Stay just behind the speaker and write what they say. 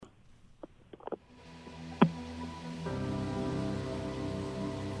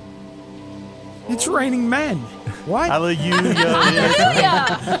It's raining men. What? Hallelujah.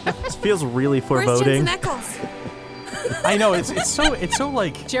 This feels really Where's foreboding. Jensen Ackles? I know, it's so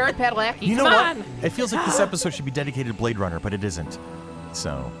like... Jared Padalecki, You know come what? on. It feels like this episode should be dedicated to Blade Runner, but it isn't.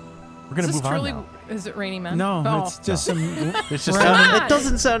 So, we're going to move on now. Is it Raining Men? No, Oh. it's just some. It's just... It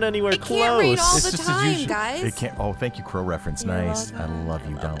doesn't sound anywhere It close. can't rain all It's the just as time, usual. guys. It can't. Oh, thank you, Crow reference. Nice. I love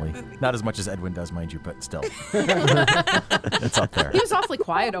you, Dolly. Not as much as Edwin does, mind you, but still, it's up there. He was awfully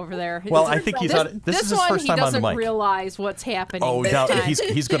quiet over there. Well, I think he's on. This is his one, first time he on the doesn't mic. realize what's happening. Oh, this now time.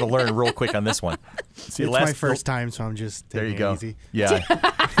 he's going to learn real quick on this one. See, It's my first time, so I'm just There taking you go. it easy. Yeah,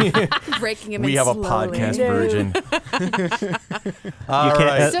 Breaking him we in have a slowly. podcast virgin. All You can't,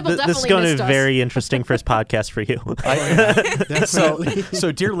 right. Sybil this is definitely going to missed be us. very interesting first podcast for you.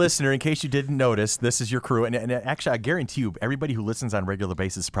 So, dear listener, in case you didn't notice, this is your crew, and actually, I guarantee you, everybody who listens on a regular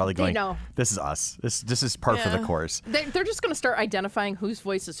basis is probably going, know. "This is us. This is par for the Yeah. course." They're just going to start identifying whose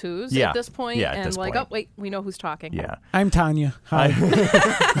voice is whose Yeah. at this point, Yeah, at and this like, point. oh wait, we know who's talking. Yeah. I'm Tanya. Hi.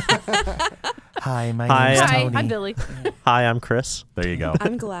 Hi, my Hi. name's Hi, Tony. I'm Billy. Hi, I'm Chris. There you go.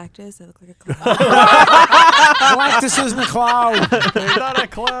 I'm Galactus. I look like a cloud. Galactus is in the cloud. You're not a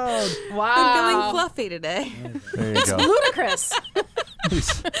cloud. I'm Wow, feeling fluffy today. There you go. ludicrous.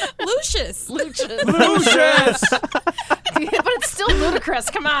 Lucius. Lucius. Lucius. But it's still ludicrous.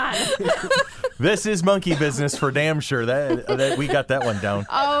 Come on. This is monkey business for damn sure. That we got that one down.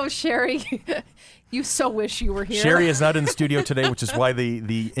 Oh, Sherry, you so wish you were here. Sherry is not in the studio today, which is why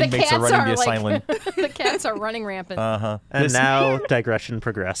the inmates are running the asylum. the cats are running rampant. And now digression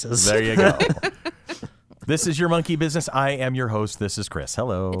progresses. There you go. This is your monkey business. I am your host. This is Chris.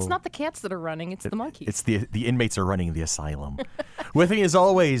 Hello. It's not the cats that are running; it's the monkeys. It's the inmates are running the asylum. With me as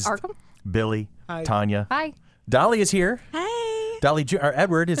always, Arkham. Billy, Hi. Tanya. Hi, Dolly is here. Hey. Dolly, or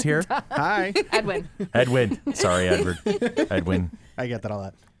Edward is here. Hi. Edwin. Edwin. Sorry, Edward. Edwin. I got that all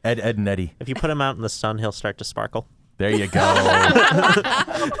that. Ed and Eddie. If you put him out in the sun, he'll start to sparkle. There you go.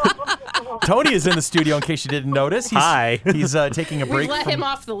 Tony is in the studio in case you didn't notice. Hi. He's taking a We break let him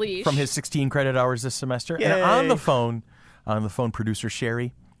off the leash. from his 16 credit hours this semester. And Yay. on the phone, producer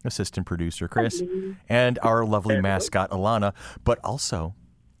Sherry, assistant producer Chris, and our lovely mascot Alana, but also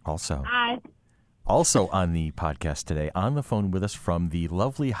Hi. also on the podcast today, on the phone with us from the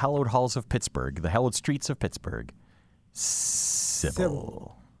lovely hallowed halls of Pittsburgh, the hallowed streets of Pittsburgh,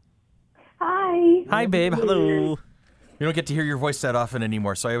 Sybil. Hi. Hi, babe. Hello. We don't get to hear your voice that often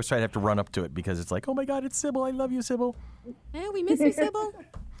anymore, so I always try to have to run up to it because it's like, oh my God, it's Sybil. I love you, Sybil. Hey, we miss you, Sybil.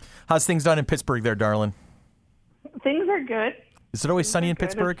 How's things done in Pittsburgh there, darling? Things are good. Is it always sunny in good.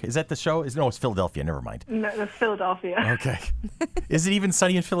 Pittsburgh? Is that the show? No, it's Philadelphia. Never mind. No, that's Philadelphia. Okay. Is it even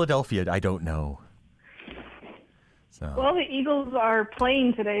sunny in Philadelphia? I don't know. So Well, the Eagles are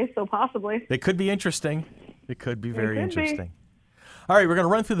playing today, so possibly. it could be interesting. It could be very could be. interesting. All right, we're going to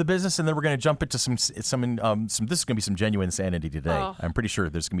run through the business, and then we're going to jump into some. This is going to be some genuine insanity today. Oh. I'm pretty sure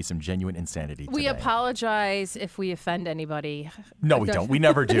there's going to be some genuine insanity today. We apologize if we offend anybody. No, we don't. We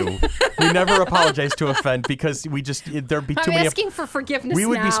never do. We never apologize to offend because there'd be too I'm many. asking for forgiveness. We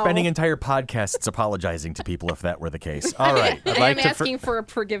would now. be spending entire podcasts apologizing to people if that were the case. All right. I'm asking for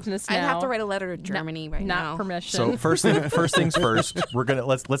forgiveness now. I'd have to write a letter to Germany right not now. permission. So first things first, we're gonna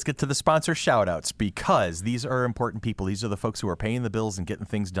let's get to the sponsor shout outs because these are important people. These are the folks who are paying the bills and getting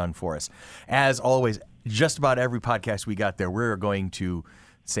things done for us. As always, just about every podcast we got there, we're going to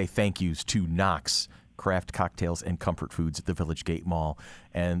say thank yous to Knox Craft Cocktails and Comfort Foods at the Village Gate Mall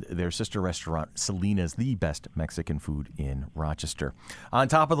and their sister restaurant, Selena's, the best Mexican food in Rochester. On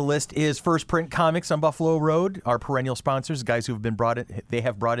top of the list is First Print Comics on Buffalo Road, our perennial sponsors, guys who have been brought in. They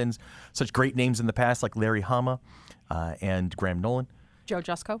have brought in such great names in the past like Larry Hama and Graham Nolan. Joe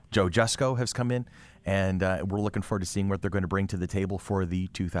Jusko. Joe Jusko has come in, and we're looking forward to seeing what they're going to bring to the table for the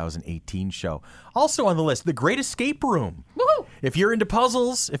 2018 show. Also on the list, The Great Escape Room. Woohoo! If you're into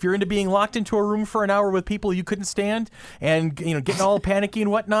puzzles, if you're into being locked into a room for an hour with people you couldn't stand and getting all panicky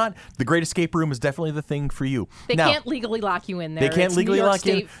and whatnot, The Great Escape Room is definitely the thing for you. They Now, can't legally lock you in there. They can't It's legally New York lock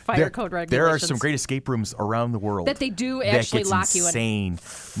you in. State Fire Code regulations. There are some great escape rooms around the world that they do actually that gets lock you in.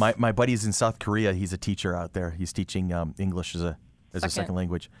 insane. My buddy's in South Korea. He's a teacher out there. He's teaching English as a second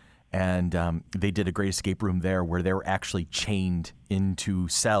language. And they did a Great Escape Room there where they were actually chained into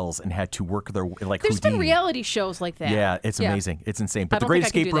cells and had to work their like There's Houdini. been reality shows like that. Yeah, it's amazing. It's insane. But I the don't Great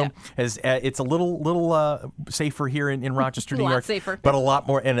think I Escape could do Room is it's a little safer here in Rochester, A New lot York, safer. but a lot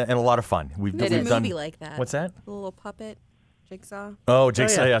more and a lot of fun. We've There's a done movie like that. What's that? The little puppet Jigsaw. Oh,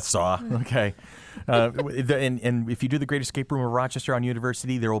 Jigsaw, yeah. yeah, Saw. Okay. And if you do the Great Escape Room of Rochester on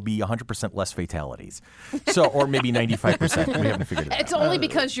University, there will be 100% less fatalities. So, or maybe 95%. We haven't figured it out. It's only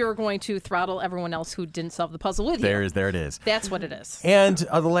because you're going to throttle everyone else who didn't solve the puzzle with you. There it is. That's what it is. And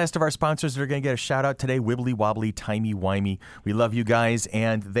the last of our sponsors that are going to get a shout out today, Wibbly Wobbly, Timey Wimey. We love you guys,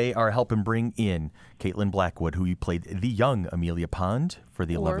 and they are helping bring in Caitlin Blackwood, who you played the young Amelia Pond for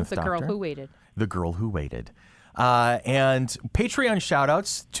the 11th Or the Doctor. girl who waited. The girl who waited. And Patreon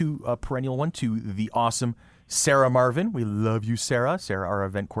shout-outs to a perennial one to the awesome Sarah Marvin. We love you, Sarah. Sarah, our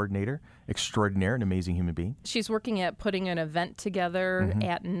event coordinator, extraordinaire, an amazing human being. She's working at putting an event together Mm-hmm.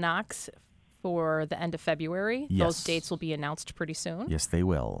 at Knox for the end of February. Yes. Those dates will be announced pretty soon. Yes, they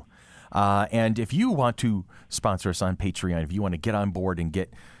will. And if you want to sponsor us on Patreon, if you want to get on board and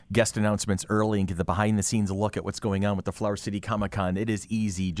get guest announcements early and get the behind-the-scenes look at what's going on with the Flower City Comic-Con, it is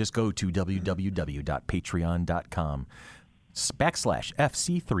easy. Just go to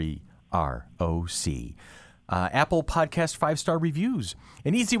www.patreon.com/FC3ROC. Apple Podcast 5-star reviews.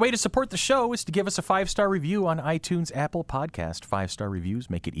 An easy way to support the show is to give us a 5-star review on iTunes. Apple Podcast 5-star reviews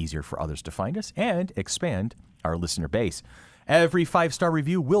make it easier for others to find us and expand our listener base. Every 5-star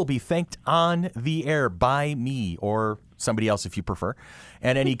review will be thanked on the air by me or somebody else if you prefer.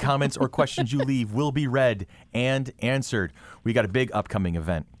 And any comments or questions you leave will be read and answered. We got a big upcoming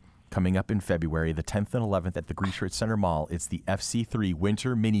event coming up in February, the 10th and 11th at the Grieschert Center Mall. It's the FC3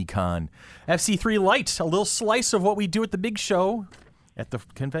 Winter Mini-Con. FC3 Light, a little slice of what we do at the big show at the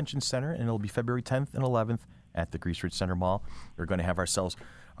convention center, and it'll be February 10th and 11th at the Grieschert Center Mall. We're going to have ourselves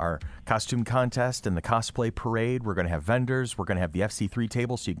our costume contest and the cosplay parade. We're going to have vendors. We're going to have the FC3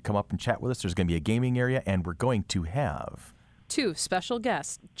 table so you can come up and chat with us. There's going to be a gaming area, and we're going to have 2 special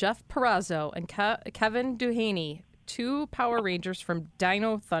guests, Jeff Perazzo and Kevin Duhaney, 2 Power Rangers from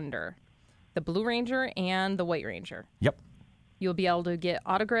Dino Thunder, the Blue Ranger and the White Ranger. Yep. You'll be able to get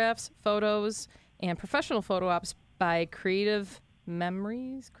autographs, photos, and professional photo ops by Creative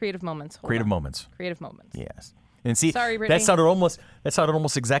Moments. Creative Moments. Creative Moments. Yes. And see, Sorry, Brittany. that sounded almost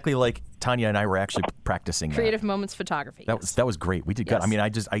exactly like Tanya and I were actually practicing that. Creative Moments photography. That was great. We did good. Yes. I mean, I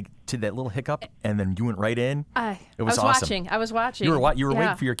did that little hiccup, and then you went right in. I was was awesome. I was watching. You were Yeah.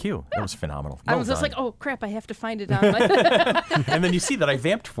 waiting for your cue. That was phenomenal. I Well was just done. like, oh crap, I have to find it on my. And then you see that I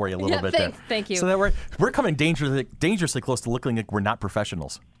vamped for you a little Yeah, bit there. thank you. So that we're coming dangerously close to looking like we're not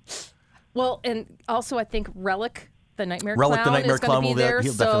professionals. Well, and also I think Relic, the Nightmare Relic, Clown, the Nightmare is going Clown to will be there.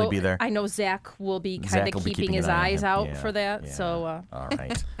 he'll definitely so be there. I know Zach will be kind Zach of will be keeping his an eye on eyes him. out Yeah, for that. yeah. So, All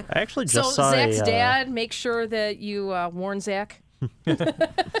right. I actually so just saw Zach's a, dad, make sure that you warn Zach.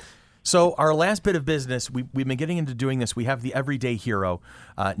 So our last bit of business, we've been getting into doing this. We have the everyday hero.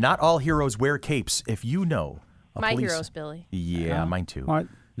 Not all heroes wear capes. If you know a My police... heroes, Billy. Yeah, mine too. What?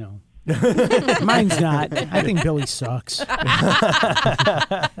 No. Mine's not. I think Billy sucks.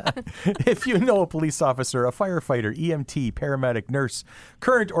 If you know a police officer, a firefighter, EMT, paramedic, nurse,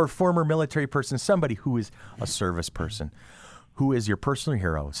 current or former military person, somebody who is a service person, who is your personal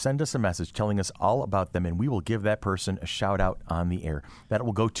hero, send us a message telling us all about them, and we will give that person a shout out on the air. That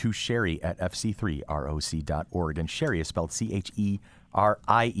will go to Sherry at fc3roc.org. And Sherry is spelled Cherie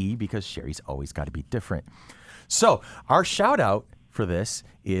because Sherry's always got to be different. So our shout out for this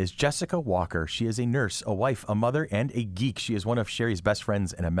is Jessica Walker. She is a nurse, a wife, a mother, and a geek. She is one of Sherry's best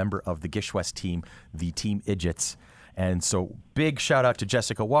friends and a member of the Gish West team, the Team Idjits. And so big shout out to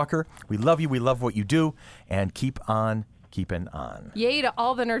Jessica Walker. We love you. We love what you do. And keep on keeping on. Yay to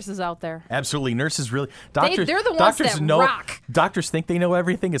all the nurses out there. Absolutely. Nurses really... Doctors, they're the ones doctors that know, rock. Doctors think they know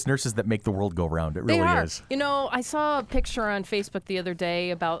everything. It's nurses that make the world go round. It really They are. is. You know, I saw a picture on Facebook the other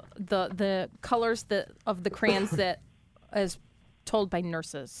day about the colors of the crayons that is told by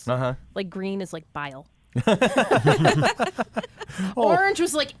nurses. Uh-huh. Like green is like bile. Orange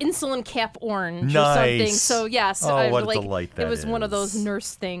was like insulin cap orange or something. Nice. So yes, Oh, what a like, delight it that was one of those is.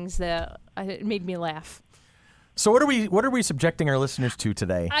 nurse things that it made me laugh. So what are we subjecting our listeners to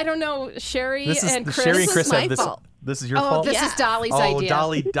today? I don't know, Sherry This is and Chris. Sherry and This Chris is my have this. fault. This is your Oh, fault. this is Dolly's Oh, idea.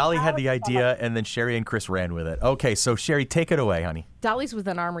 Dolly had the idea, and then Sherry and Chris ran with it. Okay, so Sherry, take it away, honey. Dolly's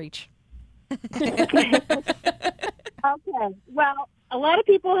within arm reach. Okay. Well, a lot of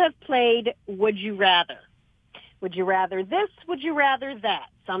people have played Would You Rather. Would you rather this? Would you rather that?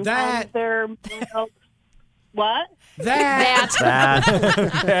 Sometimes That. they're, what? That.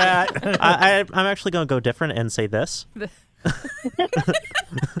 I'm actually going to go different and say this.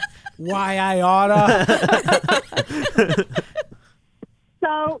 Why I oughta.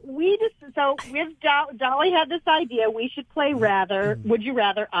 So with Dolly had this idea we should play Would You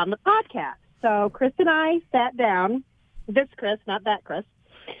Rather on the podcast. So Chris and I sat down. This Chris, not that Chris.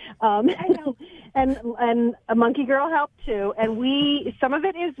 and a Monkey Girl helped too. And some of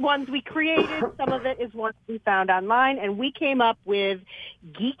it is ones we created, some of it is ones we found online, and we came up with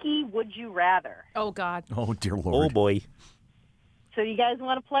geeky Would You Rather. Oh, God. Oh, dear Oh Lord. boy. So you guys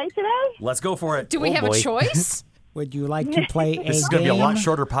want to play today? Let's go for it. Do we have boy. a choice? Would you like to play a This is going to be a lot game?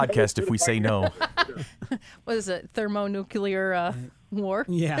 shorter podcast if we say no. What is it? Thermonuclear war?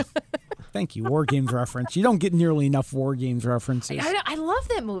 Yeah. Thank you. War Games reference. You don't get nearly enough War Games references. I love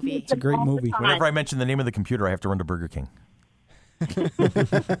that movie. It's a great movie. Whenever I mention the name of the computer, I have to run to Burger King.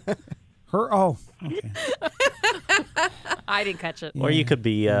 Oh, okay. I didn't catch it. Or you could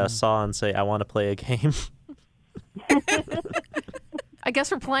be Saw and say, I want to play a game. I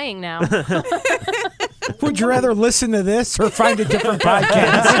guess we're playing now. Would you rather listen to this or find a different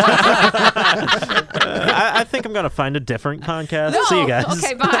podcast? I think I'm going to find a different podcast. See you guys.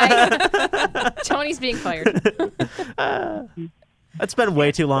 Okay, bye. Tony's being fired. It's been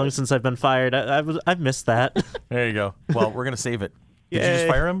way too long since I've been fired. I've missed that. There you go. Well, we're going to save it. Did you just Yay.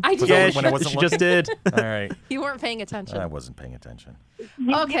 fire him? I Was did. that Yeah, when I wasn't she looking? just did. All right. You weren't paying attention. I wasn't paying attention.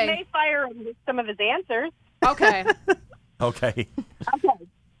 You Okay. may fire him with some of his answers. Okay. Okay. Okay.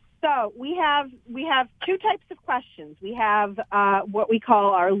 So we have two types of questions. We have what we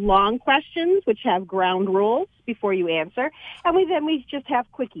call our long questions, which have ground rules before you answer, and we just have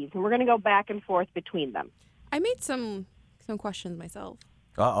quickies, and we're going to go back and forth between them. I made some questions myself.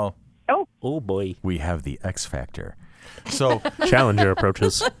 Uh-oh. Oh, boy. We have the X Factor. So, Challenger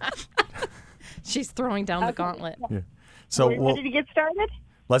approaches. She's throwing down the gauntlet. so Ready to get started?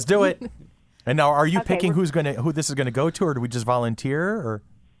 let's do it. And now, are you Okay, picking who this is gonna go to, or do we just volunteer? Or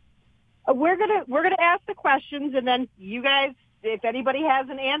We're gonna ask the questions, and then you guys, if anybody has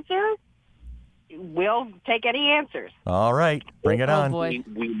an answer, we'll take any answers. all right, bring it Oh, on. boy.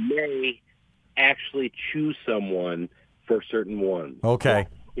 We may actually choose someone for certain ones. Okay.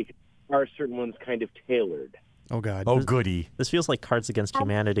 Because there are certain ones kind of tailored. Oh, God. Oh, goody. This feels like Cards Against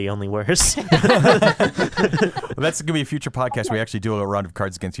Humanity, only worse. That's gonna be a future podcast. We actually do a round of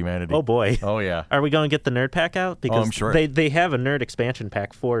Cards Against Humanity. Oh, boy. Oh yeah. Are we going to get the nerd pack out? Because I'm sure. they have a nerd expansion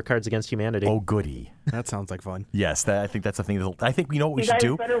pack for Cards Against Humanity. Oh, goody. That sounds like fun. Yes, I think that's a thing. I think you know what we You should guys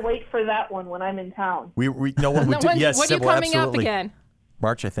do. better wait for that one when I'm in town. We know what we do. Yes, when are you Sybil, coming absolutely. up again?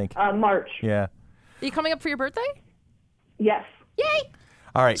 March, I think. March. Yeah. Are you coming up for your birthday? Yes. Yay!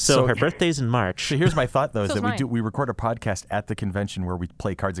 All right. So her birthday's in March. So here's my thought, though, is So's that mine. we record a podcast at the convention where we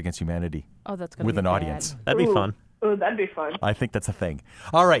play Cards Against Humanity Oh, that's gonna with be an bad. audience. That'd be Ooh. fun. Oh, that'd be fun. I think that's a thing.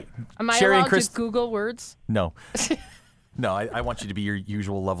 All right. Am I Sherry and allowed Chris. to Google words? No. No, I want you to be your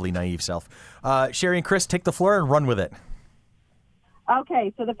usual lovely, naive self. Sherry and Chris, take the floor and run with it.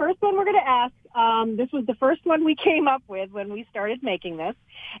 Okay, so the first one we're going to ask, this was the first one we came up with when we started making this,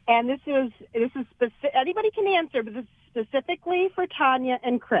 and this is anybody can answer, but this is specifically for Tanya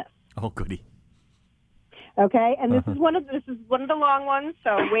and Chris. Oh, goody. Okay, and this is one of the long ones,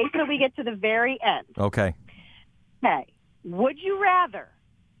 so wait till we get to the very end. Okay. Okay, would you rather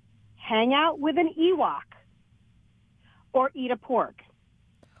hang out with an Ewok or eat a porg?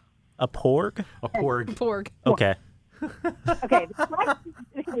 A porg? A porg. Porg. Okay. Okay,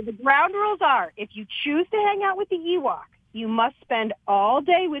 the ground rules are, if you choose to hang out with the Ewok, you must spend all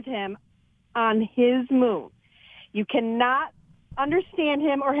day with him on his moon. You cannot understand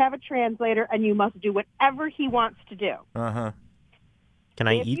him or have a translator, and you must do whatever he wants to do. Uh-huh. Can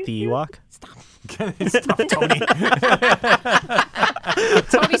I If eat you the choose- Ewok? Stop, Tony.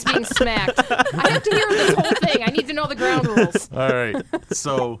 Tony's being smacked. I have to hear this whole thing. I need to know the ground rules. All right.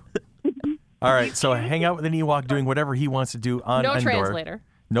 So hang out with an Ewok doing whatever he wants to do on No Endor. translator.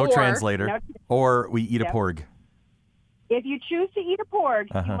 No Or- translator. No- Or we eat a Yep. porg. If you choose to eat a porg,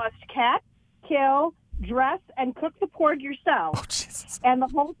 you must catch, kill, dress, and cook the porg yourself. Oh, Jesus. And the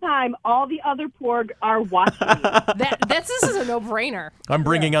whole time, all the other porg are watching you. This is a no-brainer. I'm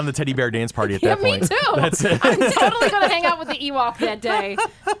bringing on the teddy bear dance party at Yeah, that me point. too. That's it. I'm totally going to hang out with the Ewok that day.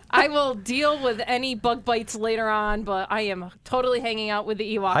 I will deal with any bug bites later on, but I am totally hanging out with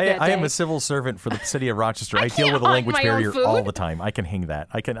the Ewok that day. I am a civil servant for the city of Rochester. I deal can't with a hunt language my own barrier food. all the time. I can hang that.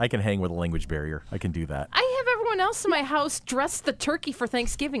 I can hang with a language barrier. I can do that. I have everyone else in my house dress the turkey for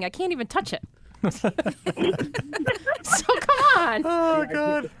Thanksgiving. I can't even touch it. So come on. Oh,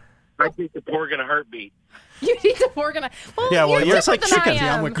 God. I think the porg in a heartbeat. You need to organize. Well, Yeah, well, you're you're different like than chickens. I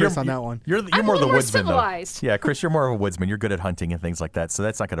Yeah, am. I'm with Chris on that one. You're I'm more a the little more woodsman, civilized. though. Yeah, Chris, you're more of a woodsman. You're good at hunting and things like that, so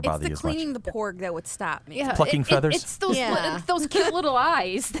that's not going to It's bother the you as much. cleaning the porg that would stop me. Yeah, Plucking feathers? It's those Yeah. those cute little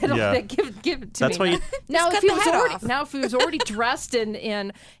eyes that give it to That's me. why you- now Just if cut he was the head already off. now if he was already dressed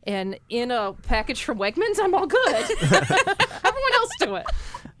in a package from Wegmans, I'm all good. Everyone else do it.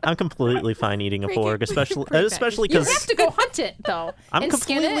 I'm completely fine eating a Break it. porg, especially Break it. especially You because have to go hunt it though. I'm and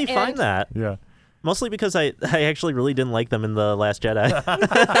skin it completely and fine that. Yeah. Mostly because I actually really didn't like them in The Last Jedi.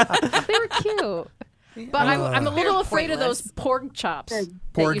 They were cute. But I'm a little afraid of those pork chops.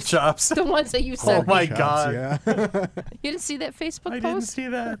 Pork chops. The ones that you Oh said. my Chops, God. Yeah. You didn't see that Facebook I post? didn't see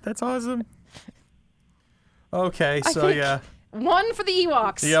that. That's awesome. Okay, I so think- yeah. One for the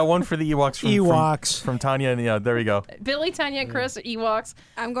Ewoks. Yeah, one for the Ewoks from Ewoks. from Tanya, and yeah, there we go. Billy, Tanya, and Chris are Ewoks.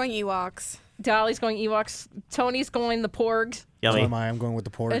 I'm going Ewoks. Dolly's going Ewoks. Tony's going the Porgs. So Yummy. am I. I'm going with the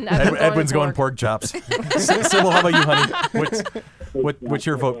pork. And Edwin's going pork. pork chops. Sybil, how about you, honey? What's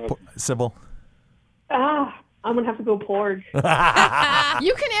your vote, Sybil? I'm gonna have to go porg.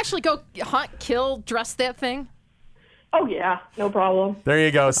 You can actually go hunt, kill, dress that thing. Oh yeah, no problem. There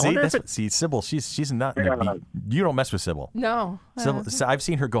you go. See, wonder if see, Sybil, she's not. You don't mess with Sybil. No. Sybil, so I've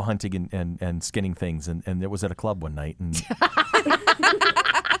seen her go hunting and skinning things, and it was at a club one night. And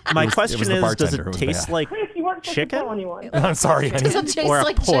My it was question the is, does bartender it who was taste bad. like Chris, you weren't supposed chicken? to tell anyone. I'm sorry, honey. Does it taste Or a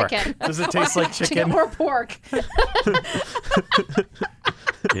like pork. chicken? Does it taste like chicken? Or pork.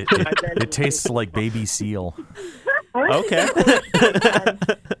 It tastes like baby seal. Okay.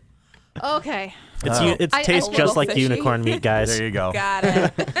 Okay. It I tastes love just like fishy. unicorn meat, guys. There you go. Got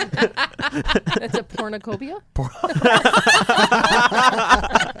it. It's a pornocopia.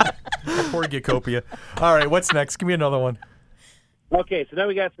 Porgicopia. All right, what's next? Give me another one. Okay, so now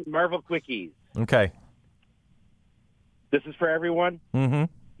we got some Marvel quickies. Okay. This is for everyone. Mm-hmm.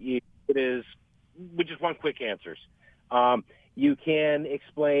 It is. We just want quick answers. You can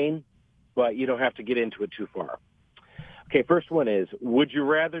explain, but you don't have to get into it too far. Okay, first one is, would you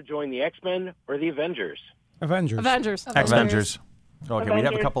rather join the X-Men or the Avengers? Avengers. Avengers. Avengers. Okay, we have a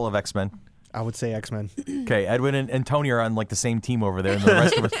Avengers. couple of X-Men. I would say X-Men. Okay, Edwin and Tony are on like the same team over there, and the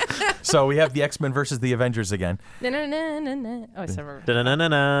rest of us. So we have the X-Men versus the Avengers again. Na-na-na-na-na. Oh, I said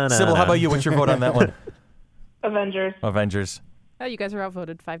Da-na-na-na-na. Sybil, how about you? What's your vote on that one? Avengers. Avengers. Oh, you guys are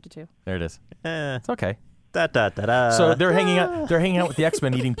outvoted 5-2. There it is. Eh, It's okay. da, da, da, da. So they're hanging out. They're hanging out with the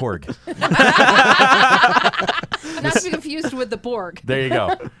X-Men eating porg. Not to be confused with the Borg. There you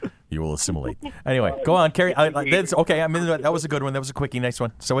go. You will assimilate. Anyway, go on, Carrie. That's okay. I'm in. That was a good one. That was a quickie. Nice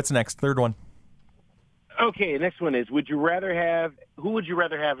one. So what's next? Third one. Okay, next one is, who would you rather have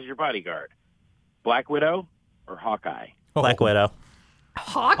as your bodyguard? Black Widow or Hawkeye? Black Widow.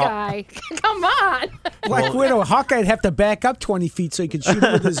 Hawkeye. Come on. Black Widow. Hawkeye'd have to back up 20 feet so he could shoot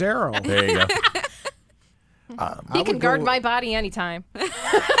him with his arrow. There you go. He can guard my body anytime.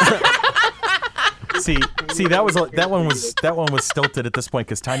 See, that one was stilted at this point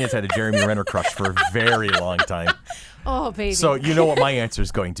because Tanya's had a Jeremy Renner crush for a very long time. Oh, baby. So you know what my answer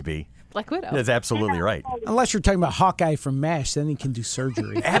is going to be. Black Widow. That's absolutely right. Unless you're talking about Hawkeye from MASH, then he can do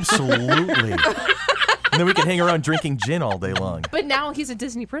surgery. Absolutely. And then we can hang around drinking gin all day long. But now he's a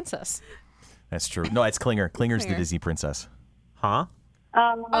Disney princess. That's true. No, it's Klinger. Klinger's the Klinger. Disney princess. Huh?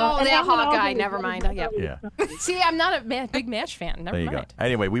 Oh, and that then also Hawkeye. the- Never mind. Yep. Yeah. See, I'm not a big MASH fan. Never There you mind. go.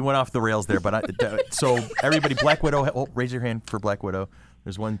 Anyway, we went off the rails there, but so everybody, Black Widow. Oh, raise your hand for Black Widow.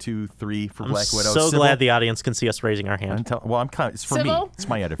 There's 1, 2, 3 for Black Widow. So Sybil? glad the audience can see us raising our hand. I'm kind of, it's for Sybil? me. It's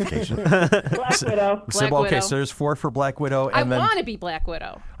my edification. Black Widow. Sybil, okay, Widow. so there's 4 for Black Widow, I and then want to be Black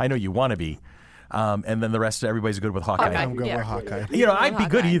Widow. I know you want to be, and then the rest, everybody's good with Hawkeye. Hawkeye. I'm going Yeah. with Hawkeye. You know, I'd be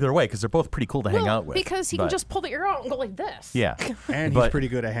good Hawkeye. either way because they're both pretty cool to hang out with. Because he can but- just pull the arrow out and go like this. Yeah, And he's but, pretty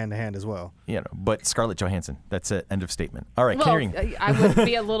good at hand-to-hand as well. you know, but Scarlett Johansson. That's it. End of statement. All right, Well, carrying. I would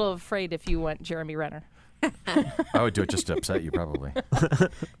be a little afraid if you went Jeremy Renner. I would do it just to upset you, probably.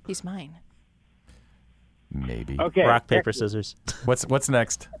 He's mine. Maybe. Okay. Rock, paper, scissors. What's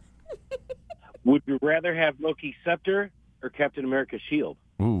next? Would you rather have Loki's scepter or Captain America's shield?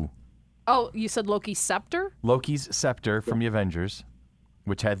 Ooh, Oh, you said Loki's scepter? Loki's scepter from the Avengers,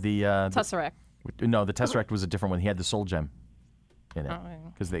 which had the Tesseract. no, the Tesseract was a different one. He had the soul gem in it Oh, yeah.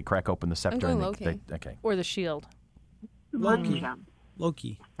 because they crack open the scepter. going and Loki. okay. Or the shield.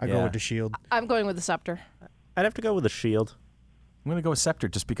 Loki. I Yeah. go with the shield. I'm going with the scepter. I'd have to go with a shield. I'm gonna go with scepter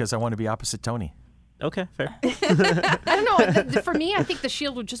just because I want to be opposite Tony. Okay, fair. I don't know. For me, I think the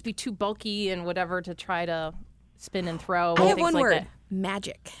shield would just be too bulky and whatever to try to spin and throw. I have things one like word. that.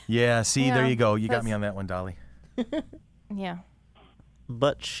 Magic. Yeah. See, there Yeah, you go. You got that's- me on that one, Dolly. Yeah.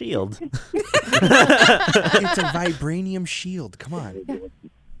 But shield. It's a vibranium shield. Come on.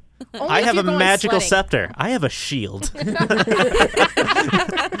 Only I if have you're a going magical sledding. scepter. I have a shield.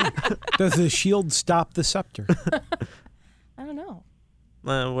 Does the shield stop the scepter? I don't know.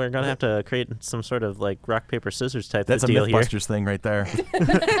 We're gonna have to create some sort of like rock, paper, scissors type That's a of deal here. MythBusters thing right there.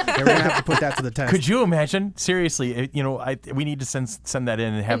 Yeah, we're gonna have to put that to the test. Could you imagine? Seriously, we need to send that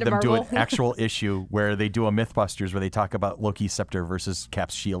in and have Into them do an Marvel. actual issue where they do a MythBusters where they talk about Loki's scepter versus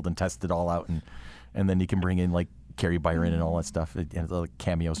Cap's shield and test it all out, and then you can bring in like Carrie Byron and all that stuff and the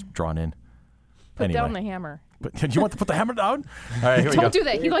cameos drawn in. Put down the hammer. But do you want to put the hammer down? All right, here we go. Don't do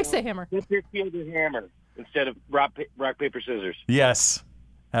that. He likes the hammer. Get your shield with hammer instead of rock, paper, scissors. Yes,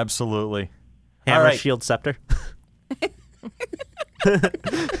 absolutely. Hammer, All right. shield, scepter.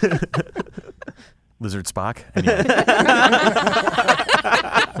 Lizard Spock. Anyway.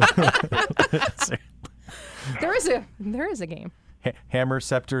 There is a game. Hammer,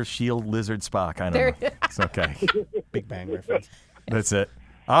 scepter, shield, lizard, Spock. I don't know. It's okay. Big Bang reference. That's it.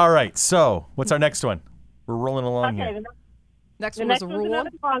 All right. So, what's our next one? We're rolling along Okay, here. Next the one next was a one's rule.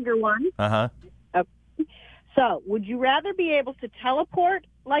 another longer one. Uh-huh. So, would you rather be able to teleport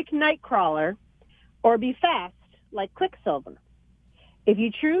like Nightcrawler or be fast like Quicksilver? If you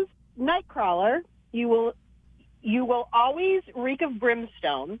choose Nightcrawler, you will always reek of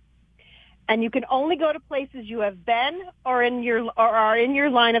brimstone, and you can only go to places you have been or are in your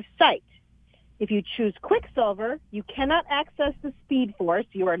line of sight. If you choose Quicksilver, you cannot access the Speed Force.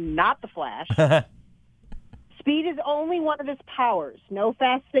 You are not the Flash. Speed is only one of his powers. No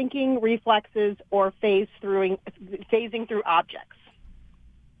fast thinking, reflexes, or phasing through objects.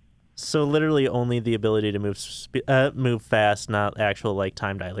 So literally only the ability to move fast, not actual like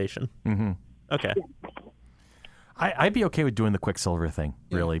time dilation. Mm-hmm. Okay. I'd be okay with doing the Quicksilver thing,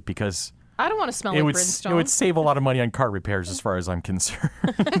 really, because I don't want to smell it like would brimstone. it would save a lot of money on car repairs, as far as I'm concerned.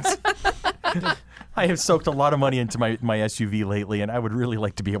 I have soaked a lot of money into my SUV lately, and I would really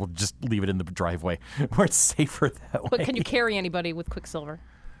like to be able to just leave it in the driveway where it's safer that way. But can you carry anybody with Quicksilver?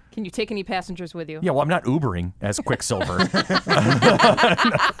 Can you take any passengers with you? Yeah, well, I'm not Ubering as Quicksilver.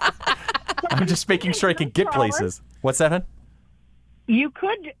 I'm just making sure I can get places. What's that, hon? You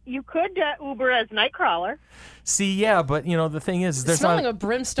could Uber as Nightcrawler. See, yeah, but the thing is, there's Smelling not of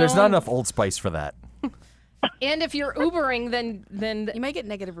brimstone. there's not enough Old Spice for that. And if you're Ubering, then You might get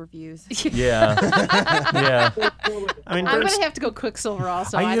negative reviews. Yeah, yeah. I mean, I'm gonna have to go Quicksilver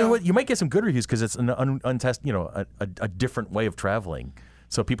also. You know what? You might get some good reviews because it's an untested, a different way of traveling.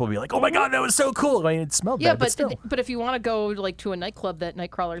 So people will be like, "Oh my God, that was so cool!" I mean, it smelled Yeah, bad, but still. but if you want to go like to a nightclub that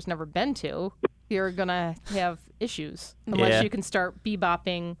Nightcrawler's never been to, you're gonna have issues unless Yeah. you can start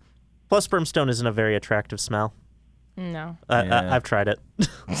bebopping. plus brimstone isn't a very attractive smell. No. Yeah. I've tried it.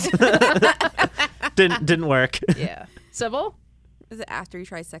 Didn't work. Yeah. Sybil? Is it after you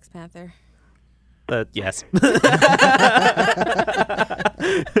try Sex Panther? Yes.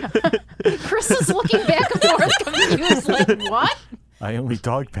 Chris is looking back and forth confused, like, what? I only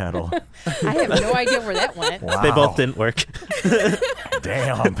dog paddle. I have no idea where that went. Wow. They both didn't work.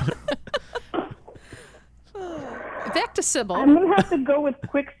 Damn. Back to Sybil. I'm going to have to go with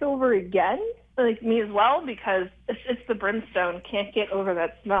Quicksilver again, like me as well, because it's the brimstone. Can't get over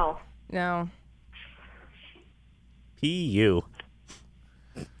that smell. No. P.U.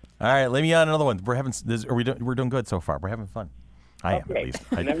 All right, let me on another one. We're doing good so far. We're having fun. I am, at Okay. least.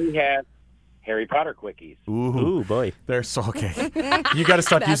 And then we have Harry Potter quickies. Ooh, boy. They're so okay. You got to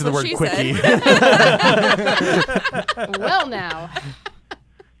stop That's using the what word she quickie. Well, now.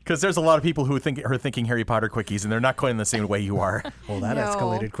 Because there's a lot of people who are thinking Harry Potter quickies, and they're not going in the same way you are. Well, that No,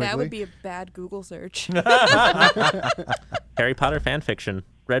 escalated quickly. That would be a bad Google search. Harry Potter fan fiction,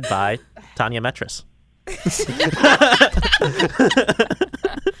 read by Tanya Metris.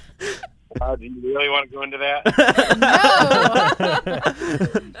 Do you really want to go into that?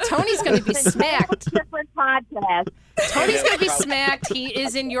 No. Tony's going to be smacked. Different podcast. Tony's going to be smacked. He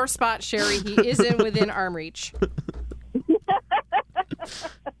is in your spot, Sherry. He is within arm reach.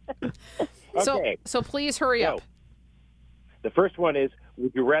 Okay. So please hurry up. The first one is,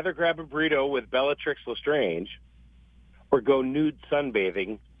 would you rather grab a burrito with Bellatrix Lestrange or go nude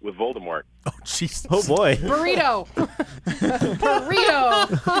sunbathing with Voldemort? Oh, jeez. Oh, boy. Burrito. Burrito.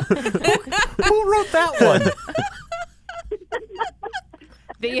 Who wrote that one?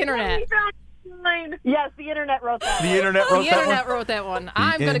 The internet. Yes, the internet wrote that. The internet wrote The that internet one? wrote that one. The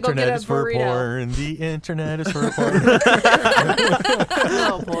I'm going to go get a internet is for burrito. porn. The internet is for porn.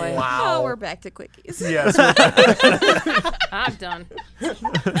 Oh, boy. Oh, we're back to quickies. Yes. I'm done.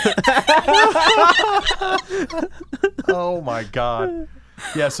 Oh, my God.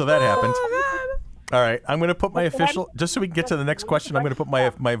 Yeah, so that happened. All right, I'm going to put my official, just so we can get to the next question, I'm going to put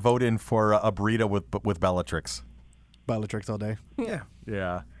my vote in for a burrito with Bellatrix. Bellatrix all day. Yeah.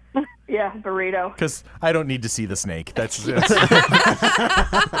 Yeah. Yeah, burrito. Because I don't need to see the snake. That's You don't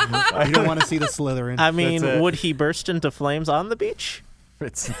want to see the Slytherin. I mean, That's it. would he burst into flames on the beach?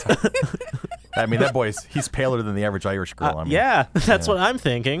 I mean, that he's paler than the average Irish girl. I mean, Yeah, that's what I'm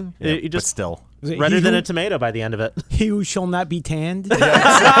thinking. yeah, You but just still. Is it redder he than who- a tomato by the end of it. He who shall not be tanned.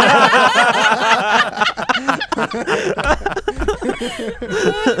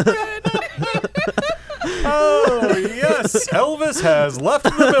 Oh, yes, Elvis has left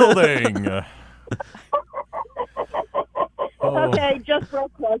the building. Okay, just real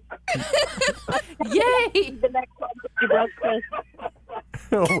quick. Yay! The next one, you broke Chris.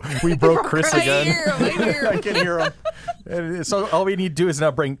 We broke Chris again. Here. I can hear him. And so all we need to do is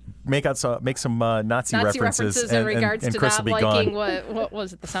now make some Nazi references in regards and to Chris not will be liking gone. what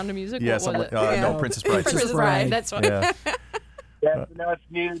was it? The Sound of Music? Yeah, What was it? no, Princess Bride. Princess Bride. That's what. Yeah. Yeah, so now it's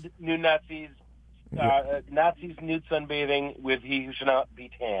new Nazis. Nazis nude sunbathing with he who shall not be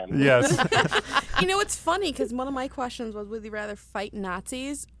tan. Yes. You know, it's funny because one of my questions was, would you rather fight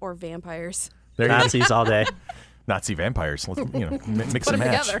Nazis or vampires? There you go. Nazis all day. Nazi vampires. Let's mix Put and them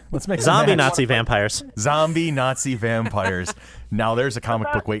match. together. Let's mix Zombie and match. Nazi vampires. Zombie Nazi vampires. Now there's a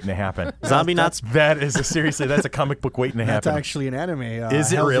comic book waiting to happen. Zombie Nazi. That is seriously, that's a comic book waiting to That's happen. actually an anime.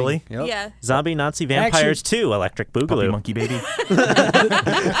 Is it Helsing. really? Yep. Yeah. Zombie Nazi vampires 2. Electric Puppy Boogaloo. monkey baby.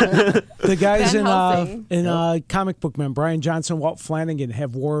 The guys Van Helsing. in comic book man Brian Johnson, Walt Flanagan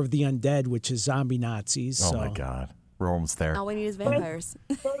have War of the Undead, which is zombie Nazis. Oh so. my God. We're almost there. All we need is vampires.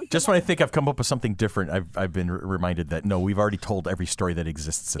 Just when I think I've come up with something different, I've been reminded that no, we've already told every story that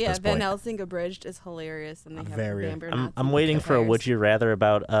exists at Yeah, this Van point. Helsing Abridged is hilarious, and they have Very. vampire I'm Nazi waiting for a vampires. would you rather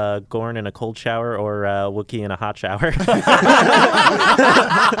about Gorn in a cold shower or Wookiee in a hot shower.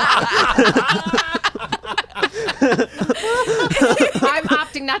 I'm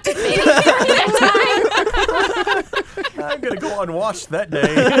opting not to bathe during that time. I'm gonna go unwashed that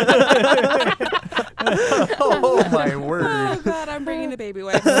day. Oh my word! Oh God, I'm bringing the baby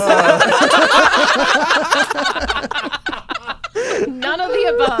wipes. None of the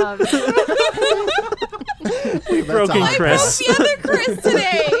above. Broken I broke Chris. the other Chris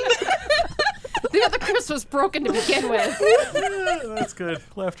today. The other Chris was broken to begin with. That's good.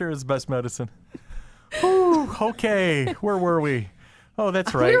 Laughter is best medicine. Whew, okay, where were we? Oh,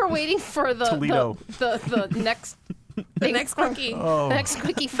 that's right. We were waiting for the Toledo. the next The next quickie. Oh. the next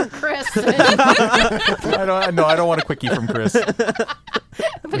quickie from Chris. I don't want a quickie from Chris. But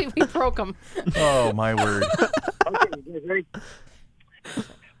we broke him. Oh my word! Okay,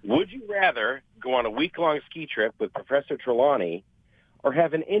 would you rather go on a week-long ski trip with Professor Trelawney or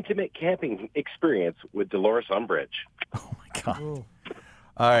have an intimate camping experience with Dolores Umbridge? Oh my God!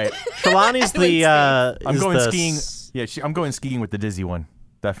 All right, Trelawney's the. I'm is going the skiing. Yeah, I'm going skiing with the dizzy one.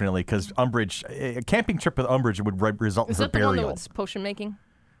 Definitely, because Umbridge, a camping trip with Umbridge would result in Is her that the one that burial. was potion making?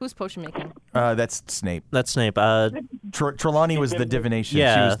 Who's potion making? That's Snape. That's Snape. Trelawney was the divination. She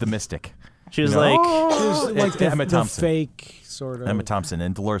Yeah. was the mystic. She was No. like. It was like the, Emma the Thompson. fake sort of. Emma Thompson,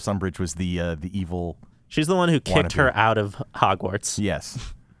 and Dolores Umbridge was the evil. She's the one who kicked Wannabe. her out of Hogwarts.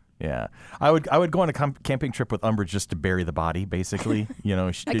 Yes. Yeah, I would go on a camping trip with Umbridge just to bury the body, basically. You know,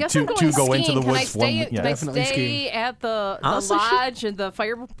 I guess to I'm going go skiing. into the Can I woods. stay, yeah. can I Definitely stay skiing. at the Honestly, lodge and the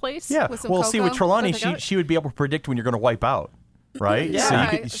fireplace? Yeah. With some Well, see, with cocoa? Trelawney, Something like that? she would be able to predict when you're going to wipe out, right? Yeah. So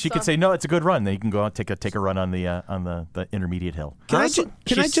Right, she so- could say, no, it's a good run. Then you can go out take a run on the intermediate hill. Can Honestly, I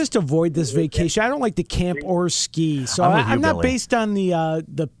she's- just avoid this vacation? I don't like to camp or ski, so I'm with you, I'm not Billy. based on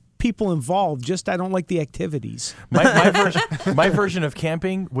the people involved. Just I don't like the activities. My version of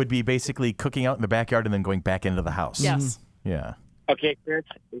camping would be basically cooking out in the backyard and then going back into the house. Yes. Yeah. Okay, Chris,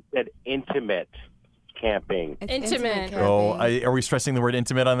 it said intimate camping. It's Intimate. camping. Oh, are we stressing the word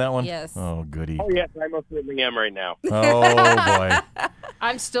intimate on that one? Yes. Oh, goody. Oh, yes, I most certainly am right now. Oh boy.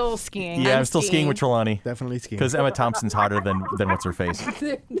 I'm still skiing. Yeah, I'm still skiing with Trelawney Definitely ski. because Emma Thompson's hotter than what's her face.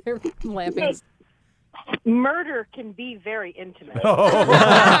 They're laughing. Murder can be very intimate. She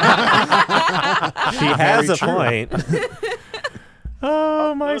has a point.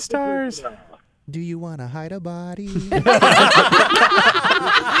 Oh my stars. Do you want to hide a body?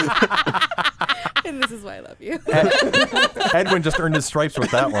 And this is why I love you. Edwin just earned his stripes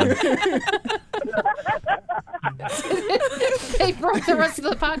with that one. They broke the rest of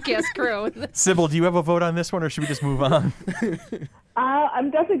the podcast crew. Sybil, do you have a vote on this one, or should we just move on? I'm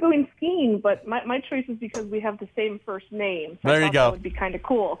definitely going skiing, but my choice is because we have the same first name. So I There you thought go. That would be kind of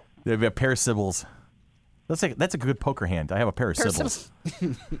cool. We have a pair of Sybils. That's a good poker hand. I have a pair of Sybils.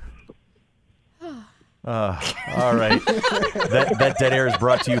 All right. That dead air is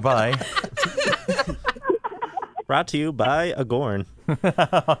brought to you by Brought to you by a Gorn. and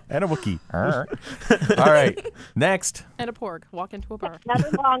a Wookiee. All right. Next. And a porg. Walk into a bar.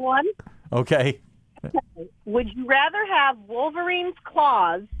 Another long one. Okay. Would you rather have Wolverine's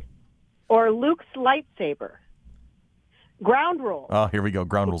claws or Luke's lightsaber? Ground rule. Oh, here we go.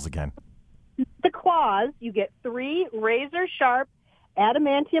 Ground rules again. The claws, you get 3 razor-sharp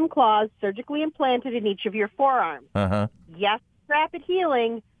adamantium claws surgically implanted in each of your forearms. Uh-huh. Yes, rapid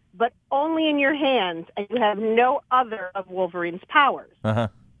healing, but only in your hands, and you have no other of Wolverine's powers. Uh-huh.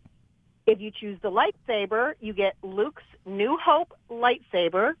 If you choose the lightsaber, you get Luke's New Hope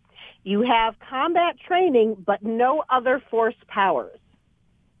lightsaber. You have combat training, but no other force powers.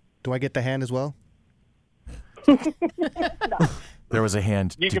 Do I get the hand as well? There was a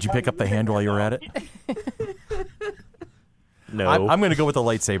hand. Did you pick up the hand while you were at it? No. I'm going to go with the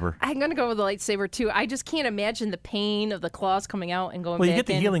lightsaber. I'm going to go with the lightsaber, too. I just can't imagine the pain of the claws coming out and going Well, back you get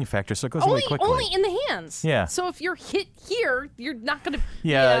the in. healing factor, so it goes away quickly. Only in the hands. Yeah. So if you're hit here, you're not going to...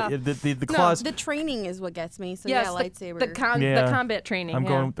 Yeah, the claws. The training is what gets me. So Yes, lightsaber. the Yeah. combat training. I'm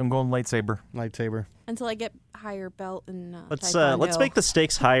going lightsaber. Lightsaber. Until I get higher belt and Let's Taekwondo. make the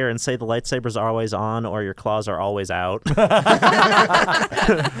stakes higher and say the lightsabers are always on or your claws are always out.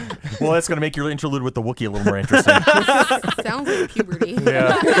 Well, that's going to make your interlude with the Wookiee a little more interesting. Sounds like puberty.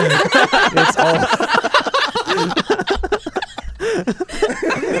 Yeah. It's all.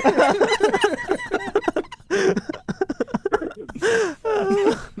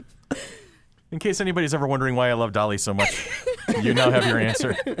 In case anybody's ever wondering why I love Dolly so much, you now have your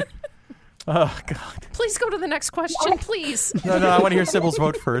answer. Oh, God. Please go to the next question, please. No, I want to hear Sybil's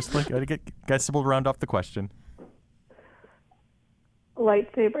vote first. Like, I got Sybil to round off the question.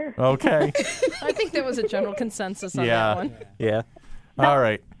 Lightsaber. Okay. I think there was a general consensus on Yeah. that one. Yeah. All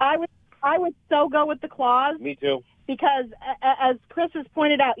right. I would so go with the claws Me too. because, as Chris has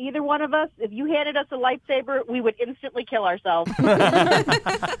pointed out, either one of us, if you handed us a lightsaber, we would instantly kill ourselves. Within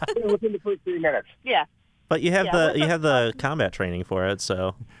the first 3 minutes. Yeah. But you have Yeah, you have the combat training for it,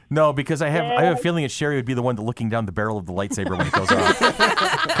 so No, because I have a feeling that Sherry would be the one looking down the barrel of the lightsaber when it goes off.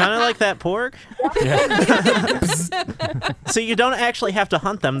 kind of like that pork. So you don't actually have to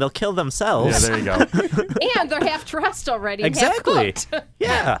hunt them; they'll kill Yeah, themselves. there you go. And they're half dressed already. and Exactly. half cooked.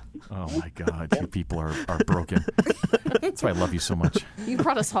 Yeah. Oh, my God. You people are broken. That's why I love you so much. You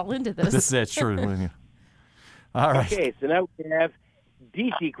brought us all into this. That's true. All right. Okay, so now we have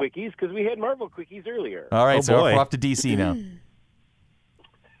DC quickies because we had Marvel quickies earlier. All right, Oh, so boy. we're off to DC now.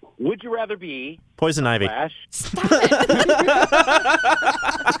 Would you rather be Poison ivy. Flash?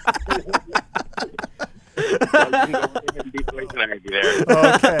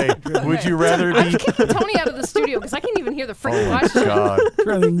 Okay. Would you rather be... Tony out of the studio because I can't even hear the freaking Oh, my question. God.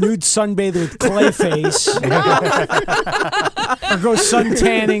 Rather nude sunbathe with Clayface, or go sun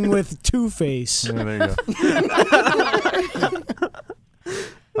tanning with Two Face. Yeah, there you go.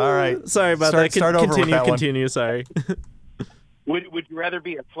 All right. Sorry about Start- that. start over with Continue. that one. Continue. Sorry. Would you rather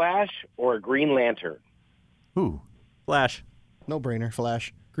be a Flash or a Green Lantern? Ooh. Flash. No brainer.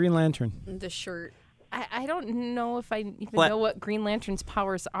 Flash. Green Lantern. The shirt. I don't know if I even Fla- know what Green Lantern's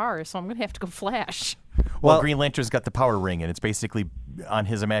powers are, so I'm going to have to go Flash. Well, Green Lantern's got the power ring, and it's basically on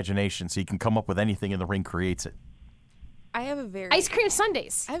his imagination, so he can come up with anything, and the ring creates it. I have a very Ice cream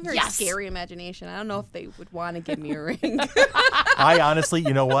sundaes. I have a very Yes. scary imagination. I don't know if they would want to give me a ring. I honestly,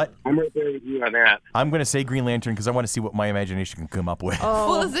 you know what? I'm right there with you on that. I'm going to say Green Lantern because I want to see what my imagination can come up with.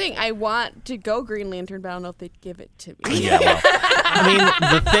 Well, the thing, I want to go Green Lantern, but I don't know if they'd give it to me. Yeah, well, I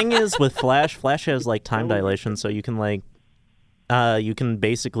mean, the thing is with Flash has like time dilation, so you can like, you can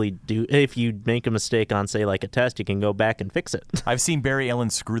basically do if you make a mistake on say like a test, you can go back and fix it. I've seen Barry Allen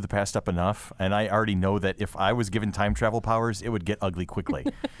screw the past up enough, and I already know that if I was given time travel powers, it would get ugly quickly.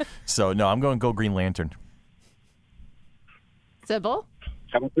 So, no, I'm going to go Green Lantern. Sybil?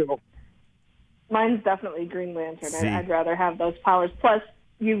 How about you? Mine's definitely Green Lantern. See. I'd rather have those powers. Plus,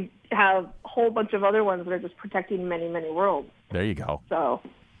 you have a whole bunch of other ones that are just protecting many, many worlds. There you go. So,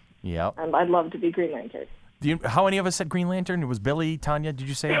 Yep. I'd love to be Green Lantern. How many of us said Green Lantern? It was Billy, Tanya, did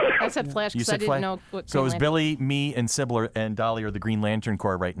you say it? I said Flash You because I said didn't Flash? know what So it was Green Billy, me, and Sybil and Dolly are the Green Lantern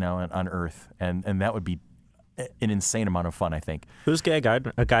Corps right now on Earth, and that would be an insane amount of fun, I think. Who's Guy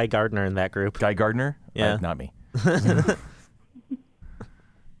Gardner in that group? Guy Gardner? Yeah. Not me.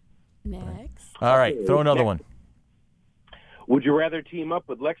 Next. All right, throw another one. Would you rather team up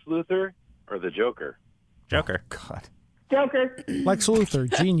with Lex Luthor or the Joker? Joker. God. Joker. Lex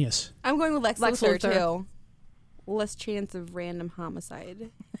Luthor, genius. I'm going with Lex Luthor, Luthor. too. Less chance of random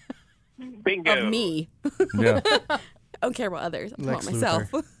homicide. Bingo. Of me. Yeah. I don't care about others. I Lex want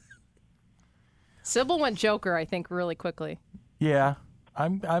myself. Sybil went Joker, I think, really quickly. Yeah.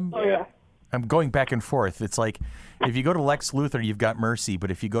 I'm going back and forth. It's like if you go to Lex Luthor, you've got Mercy, but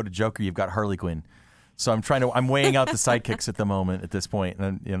if you go to Joker, you've got Harley Quinn. So I'm weighing out the sidekicks at the moment at this point,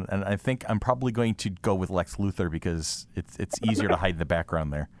 and I think I'm probably going to go with Lex Luthor because it's easier to hide in the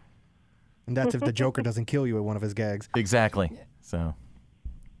background there. And that's if the Joker doesn't kill you with one of his gags. Exactly. So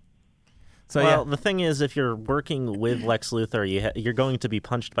Well, yeah. the thing is, if you're working with Lex Luthor, you're going to be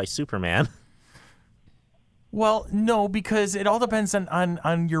punched by Superman. Well, no, because it all depends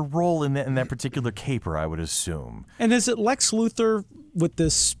on your role in that particular caper, I would assume. And is it Lex Luthor with the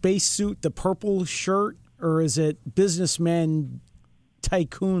spacesuit, the purple shirt, or is it businessman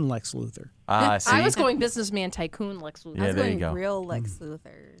tycoon Lex Luthor. See? I was going businessman tycoon Lex Luthor. Yeah, I was there going you go. real Lex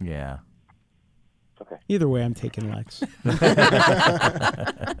Luthor. Yeah. Either way, I'm taking Lex.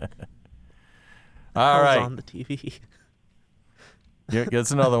 All Calls right. on the TV. Yeah,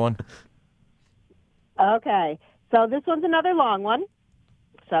 gets another one. Okay, so this one's another long one.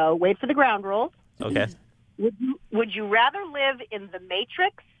 So wait for the ground rules. Okay. Would you rather live in the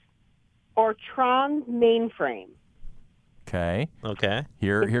Matrix or Tron's mainframe? Okay. Okay.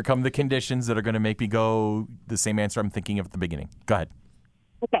 Here come the conditions that are going to make me go the same answer I'm thinking of at the beginning. Go ahead.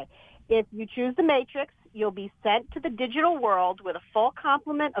 Okay. If you choose the Matrix, you'll be sent to the digital world with a full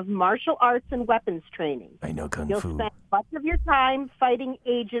complement of martial arts and weapons training. I know Kung You'll Fu. spend much of your time fighting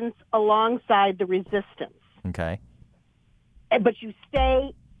agents alongside the resistance. Okay. But you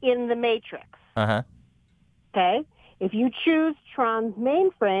stay in the Matrix. Uh-huh. Okay? If you choose Tron's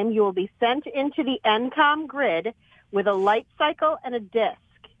mainframe, you will be sent into the NCOM grid with a light cycle and a disc.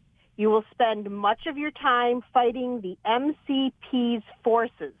 You will spend much of your time fighting the MCP's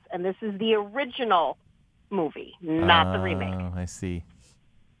forces, and this is the original movie, not the remake. Oh, I see.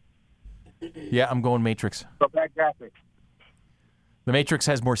 Yeah, I'm going Matrix. So bad graphics. The Matrix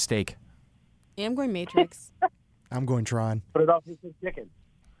has more steak. Yeah, I'm going Matrix. I'm going Tron. But it all tastes like chicken.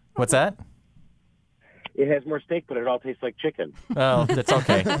 What's that? It has more steak, but it all tastes like chicken. Oh, that's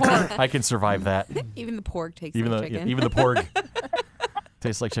okay. I can survive that. Even the pork takes Even like the chicken. even the pork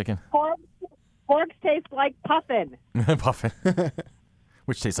tastes like chicken. Porks taste like puffin. Puffin.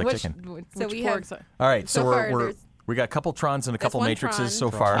 Which tastes like chicken. So Which we have- porks are- All right, so, so far we're there's- we got a couple Trons and a couple one Matrixes Tron.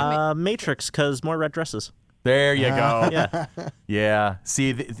 so far. Matrix, because more red dresses. There you go. Yeah. Yeah. See,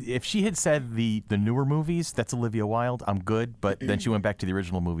 if she had said the newer movies, that's Olivia Wilde, I'm good. But then she went back to the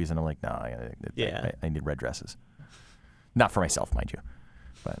original movies, and I'm like, no, I need red dresses. Not for myself, mind you.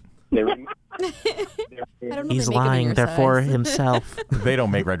 But They were- I don't know if He's they make 'em in lying, your therefore size. himself. they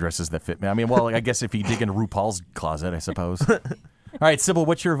don't make red dresses that fit me. I mean, well, I guess if you dig into RuPaul's closet, I suppose. All right, Sybil,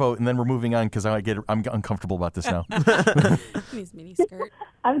 what's your vote? And then we're moving on because I'm uncomfortable about this now. His mini skirt.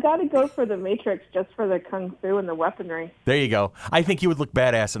 I've got to go for the Matrix just for the kung fu and the weaponry. There you go. I think you would look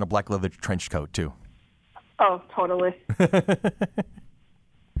badass in a black leather trench coat, too. Oh, totally.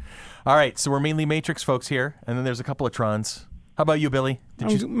 All right, so we're mainly Matrix folks here, and then there's a couple of Trons. How about you, Billy?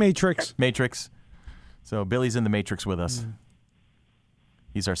 Matrix. Matrix. So Billy's in the Matrix with us.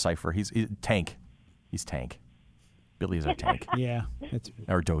 He's our Cypher. He's Tank. He's Tank. Billy's our Tank. Yeah. It's,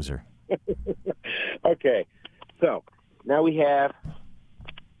 Our Dozer. Okay, so now we have,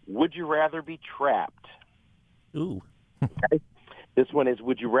 would you rather be trapped? Ooh. This one is,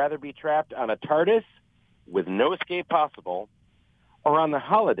 would you rather be trapped on a TARDIS with no escape possible or on the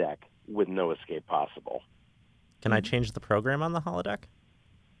holodeck with no escape possible? Can I change the program on the holodeck?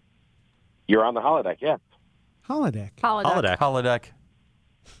 You're on the holodeck, yes. holodeck. Holodeck. Holodeck.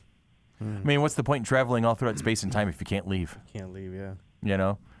 I mean, what's the point in traveling all throughout space and time if you can't leave? Can't leave, yeah. You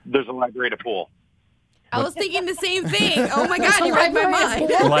know? There's a library to pool. I was thinking the same thing. Oh my God, you read my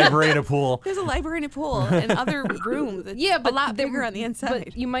mind. Library and a pool. There's a library and a pool and other rooms. It's Yeah, but a lot there- bigger on the inside.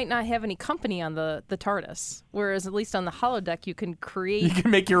 But you might not have any company on the TARDIS, whereas at least on the holodeck you can You create.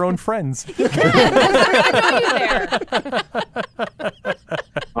 can make your own friends.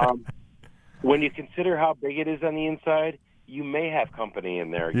 When you consider how big it is on the inside, you may have company in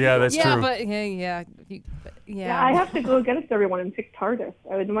there. Yeah, that's yeah, true. but yeah. Yeah, I have to go against everyone and pick TARDIS.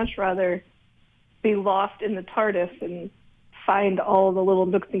 I would much rather be lost in the TARDIS and find all the little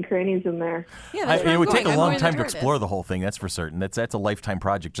nooks and crannies in there. Yeah, that's where it I'm would going. take a I'm long going time the to TARDIS. explore the whole thing, that's for certain. That's a lifetime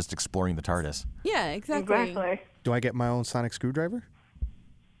project just exploring the TARDIS. Yeah, exactly. Exactly. Do I get my own sonic screwdriver?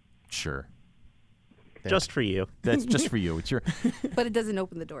 Sure. Just for you. That's just for you. It's your But it doesn't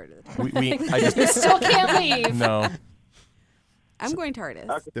open the door to the I just Still can't leave. no. I'm going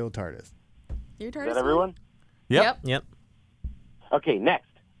TARDIS. Still TARDIS. You're Is TARDIS? that everyone? Yep. Yep. Okay, next.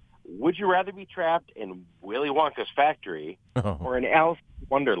 Would you rather be trapped in Willy Wonka's factory Oh, or in Alice in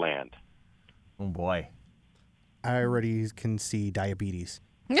Wonderland? oh boy. I already can see diabetes.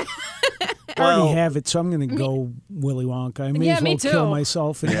 I already have it, so I'm going to go Willy Wonka. I may Yeah, as me well kill too.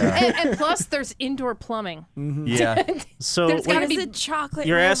 myself. And plus, there's indoor plumbing. Yeah. So There's wait, gotta There's be- a chocolate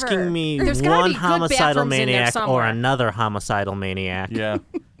you're river. asking me There's gotta one be good homicidal bathrooms in there maniac or somewhere. another homicidal maniac? Yeah.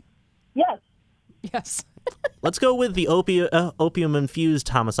 Yes. Yes. Let's go with the opium-infused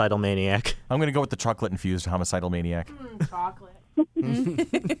homicidal maniac. I'm going to go with the chocolate infused homicidal maniac. Chocolate. Yep,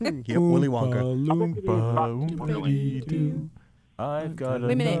 Willy Wonka. Oompa, Oompa, doo. I've got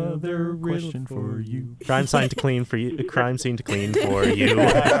Wait a minute. another question for you. Crime scene to clean for you. Crime scene to clean for you.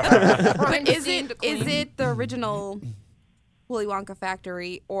 But is it the original Willy Wonka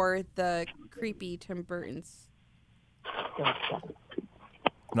factory or the creepy Tim Burton's?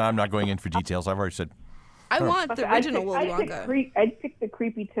 No, I'm not going in for details. I've already said. I want the original Willy Wonka. I'd pick the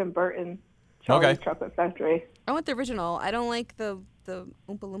creepy Tim Burton Charlie's Chocolate Factory. I want the original. I don't like the Oompa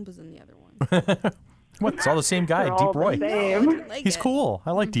Loompas in the other one. What? It's all the same guy, They're Deep all the Roy. same. He's cool.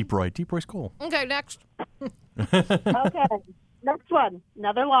 I like Deep Roy. Deep Roy's cool. Okay, next. Okay, next one.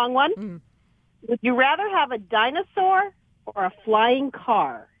 Another long one. Would you rather have a dinosaur or a flying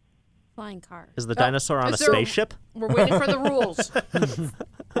car? Flying car. Is the dinosaur on a is there- spaceship? We're waiting for the rules.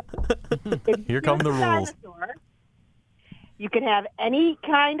 Here come the rules. Dinosaur, you can have any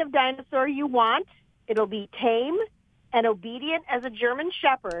kind of dinosaur you want. It'll be tame and obedient as a German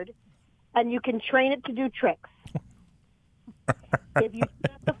Shepherd, and you can train it to do tricks. If you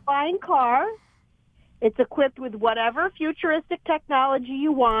choose the flying car, it's equipped with whatever futuristic technology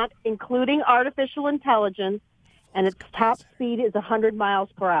you want, including artificial intelligence, and its top speed is 100 miles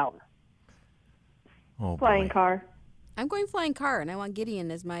per hour. Oh, Flying boy. car. I'm going flying car, and I want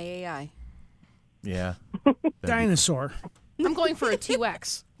Gideon as my AI. Yeah. Dinosaur. I'm going for a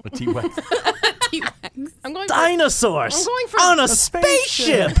T-Rex. A T-Rex. I'm going for Dinosaurs I'm going for on a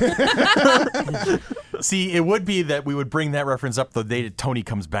spaceship. See, it would be that we would bring that reference up the day that Tony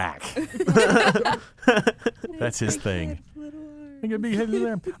comes back. That's his thing. I'm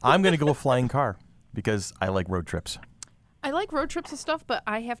going to go with flying car because I like road trips. I like road trips and stuff, but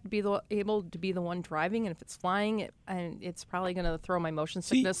I have to be able to be the one driving, and if it's flying, it's probably going to throw my motion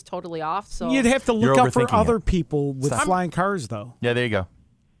sickness totally off. So You'd have to look You're out for overthinking other it. people with Stop. flying cars, though. Yeah, there you go.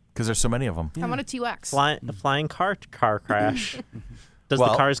 Because there's so many of them. I want a T-Rex. The flying car crash. Does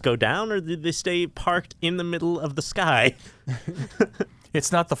Well- the cars go down, or do they stay parked in the middle of the sky?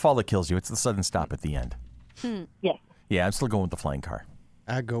 It's not the fall that kills you. It's the sudden stop at the end. Yes. Yeah, I'm still going with the flying car.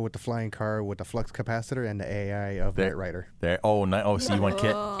 I'd go with the flying car with the flux capacitor and the AI of Knight Rider. There. Oh, so you want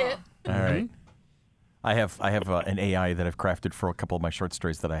Kit? All right. I have an AI that I've crafted for a couple of my short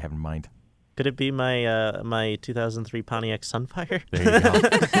stories that I have in mind. Could it be my 2003 Pontiac Sunfire There you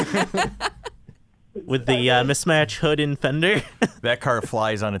go. with the mismatch hood and fender? That car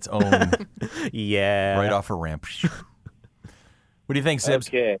flies on its own Yeah. right off a ramp. What do you think, Sibs?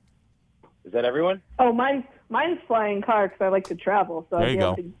 Okay. Is that everyone? Oh, mine's flying car because I like to travel, so There I'd you be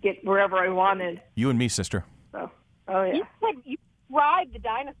able go. to get wherever I wanted. You and me, sister. So, oh yeah. You said you ride the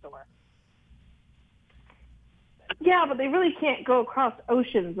dinosaur. Yeah, but they really can't go across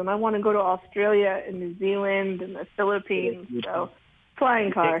oceans, and I want to go to Australia and New Zealand and the Philippines. So,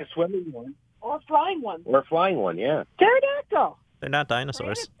 flying car. Take a swimming one. Or a flying one. Or a flying one, yeah. Pterodactyl. They're not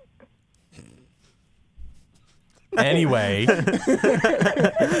dinosaurs. Anyway,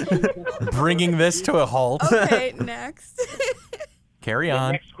 bringing this to a halt. Okay, next. Carry The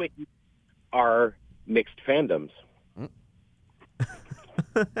on. next quick are mixed fandoms.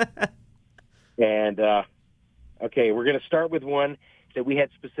 And, okay, we're going to start with one that we had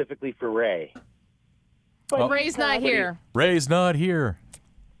specifically for Ray. Oh. Ray's not here. Ray's not here.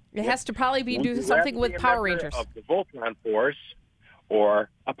 It has to probably be Would do you something rather with be a Power member Rangers. Of the Voltron Force or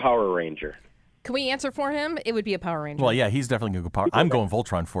a Power Ranger? Can we answer for him? It would be a Power Ranger. Well, yeah, he's definitely going to go power. I'm going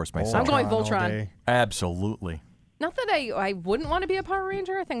Voltron Force myself. I'm going all Voltron. day. Absolutely. Not that I wouldn't want to be a Power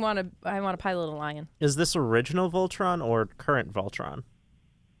Ranger. I think I want to pilot a lion. Is this original Voltron or current Voltron?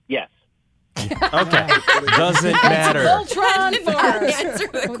 Yes. Okay. Doesn't matter. Voltron Force. Answer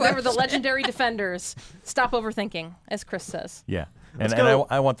the They were the legendary defenders. Stop overthinking, as Chris says. Yeah. And go.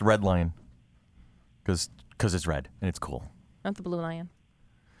 I want the red lion because it's red and it's cool. Not the blue lion.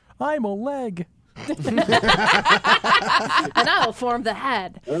 I'm a leg. And I'll form the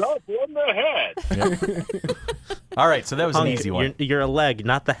head. And I'll form the head. All right, so that was an Hunk, easy one. You're a leg,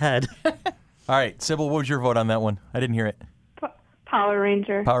 not the head. All right, Sybil, what was your vote on that one? I didn't hear it. Power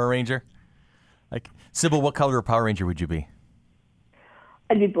Ranger. Power Ranger? Sybil, what color of Power Ranger would you be?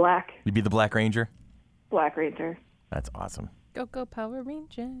 I'd be black. You'd be the Black Ranger? Black Ranger. That's awesome. Go Power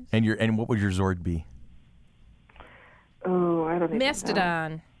Rangers. And what would your Zord be? Oh, I don't even know.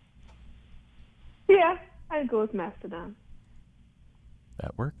 Mastodon. Yeah, I'd go with Mastodon.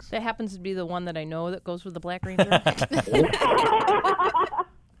 That works. That happens to be the one that I know that goes with the Black Ranger.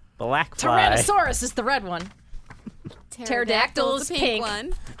 Black fly. Tyrannosaurus is the red one. Pterodactyl is the pink.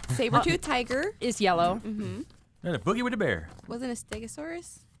 one. Saber-toothed tiger. Is yellow. And a Boogie with a Bear. Wasn't a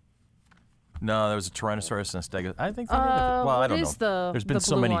Stegosaurus? No, there was a Tyrannosaurus and a Stegosaurus. I think. Well, I what don't is know. the- There's been the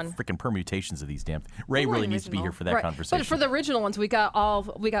so blue many one? freaking permutations of these damn. Ray Blue really one needs to be here original. for that conversation. But for the original ones, we got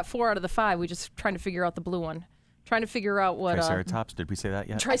 4 out of the 5. We just trying to figure out the blue one. Trying to figure out what Triceratops. Did we say that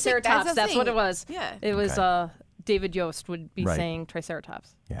yet? Triceratops. That's what it was. Yeah. It was Okay. David Yost would be Right. saying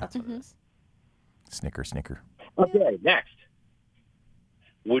Triceratops. Yeah. That's what it is. Snicker. Okay, next.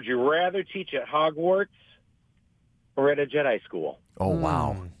 Would you rather teach at Hogwarts or at a Jedi school? Oh,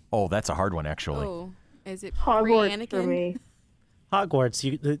 wow. Oh, that's a hard one, actually. Oh, is it Hogwarts pre-Anakin? for me.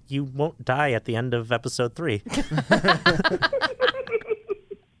 Hogwarts, you won't die at the end of episode 3.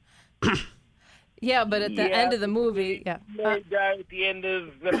 Yeah, but at the end of the movie, yeah. You may die at the end of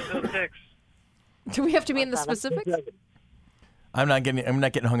episode 6. Do we have to be in the specifics? I'm not getting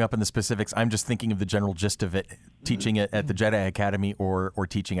hung up in the specifics. I'm just thinking of the general gist of it, teaching it at the Jedi Academy or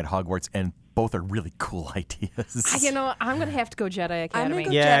teaching at Hogwarts, and both are really cool ideas. You know, I'm going to have to go Jedi I'm Academy. gonna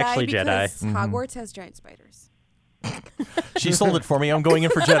go Yeah, Jedi actually because Jedi. Hogwarts has giant spiders. She sold it for me. I'm going in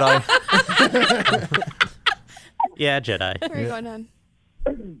for Jedi. Yeah, Jedi. Where are you going on?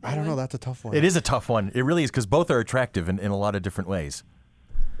 I don't know. That's a tough one. It is a tough one. It really is, because both are attractive in a lot of different ways.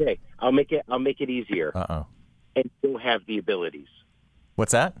 Okay, I'll make it easier. Uh-oh. And you don't have the abilities.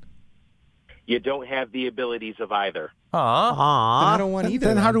 What's that? You don't have the abilities of either. Aw. Then I Aww. don't want either.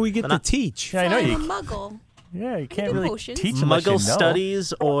 Then how then. do we get to teach? Yeah, I know I'm you. a muggle. Yeah, you can't do really potions. teach unless you know. Muggle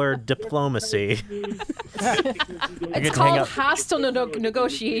studies or diplomacy? It's get to hang called out- hostile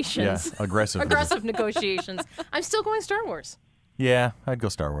negotiations. Yeah, aggressive. Aggressive negotiations. I'm still going Star Wars. Yeah, I'd go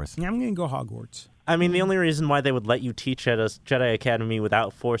Star Wars. Yeah, I'm going to go Hogwarts. I mean, the only reason why they would let you teach at a Jedi Academy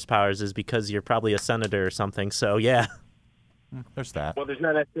without force powers is because you're probably a senator or something. So, yeah. There's that. Well, there's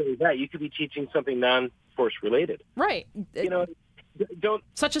not necessarily that. You could be teaching something non-force related. Right. You know, don't.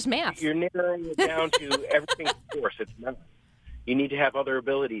 Such as math. You're narrowing it down to everything force. It's not. You need to have other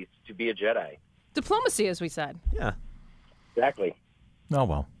abilities to be a Jedi. Diplomacy, as we said. Yeah. Exactly. Oh,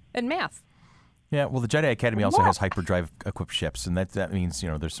 well. And math. Yeah, well, the Jedi Academy also has hyperdrive-equipped ships, and that means,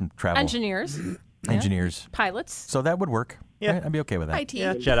 there's some travel. Engineers. Engineers. Pilots. So that would work. Yeah. Right, I'd be okay with that. IT.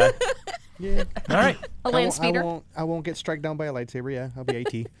 Yeah, Jedi. Yeah. All right. A land speeder. I won't get struck down by a lightsaber. Yeah, I'll be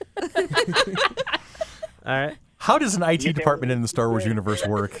AT. All right. How does an IT department in the Star Wars universe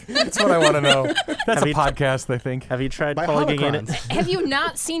work? That's what I want to know. That's Have a you- podcast, I think. Have you tried By plugging in it holocrons. Have you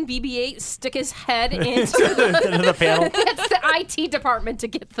not seen BB-8 stick his head into into the panel? That's the IT department to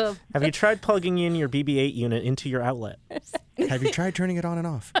get the... Have you tried plugging in your BB-8 unit into your outlet? Have you tried turning it on and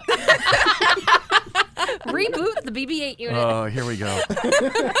off? Reboot the BB-8 unit. Oh, here we go.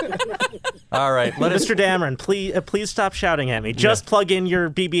 All right. Mr. Dameron, please stop shouting at me. Just plug in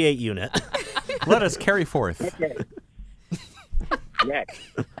your BB-8 unit. Let us carry forth. Okay. Next.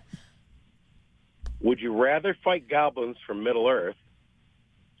 Would you rather fight goblins from Middle-earth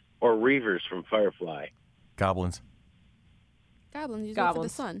or reavers from Firefly? Goblins. Goblins use it for the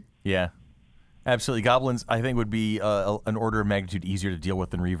Goblins. sun. Yeah. Absolutely. Goblins, I think, would be an order of magnitude easier to deal with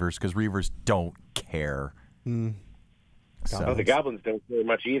than reavers, because reavers don't care. So- Oh, the goblins don't care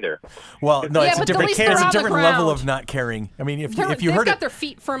much either. Well, no, Yeah, it's a but at different, least they're it's a on the different level ground. of not caring. I mean, if They've you hurt got it, their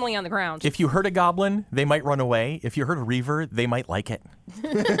feet firmly on the ground. if you hurt a goblin, they might run away. If you hurt a reaver, they might like it.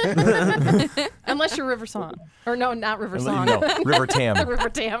 Unless you're River Song. Or no, not River Song. No, River Tam. River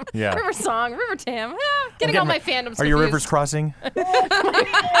Tam. Yeah. River Song, River Tam. Getting all my fandoms Are you confused. rivers crossing?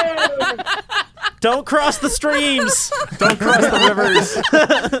 Don't cross the streams. Don't cross the rivers.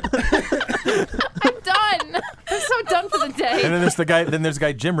 I'm done. I'm so done for the day. And then there's the guy. Then there's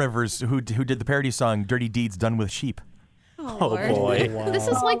guy Jim Rivers who did the parody song "Dirty Deeds Done with Sheep." Oh, Oh, Lord. boy. This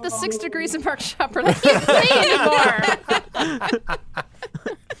is like the 6 Degrees of Mark Shepard. I can't play anymore.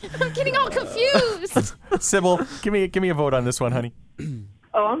 I'm getting all confused. Sybil, give me a vote on this one, honey.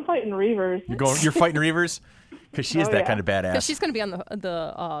 Oh, I'm fighting reavers. You're fighting reavers because she is Oh, that yeah. kind of Because badass. she's going to be on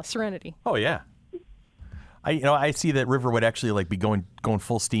the Serenity. Oh yeah. I see that River would actually like be going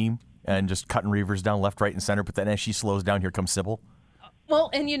full steam and just cutting reavers down left, right, and center. But then as she slows down, here comes Sybil. Well,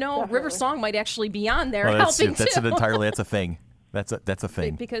 and River Song might actually be on there Well, helping that's too. that's a thing. That's a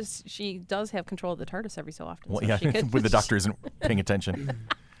thing. Because she does have control of the TARDIS every so often. Well, so yeah, she could, when the doctor isn't paying attention.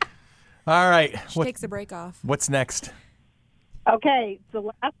 All right. She takes a break off. What's next? Okay, it's the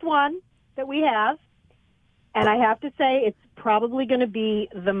last one that we have, and I have to say it's probably going to be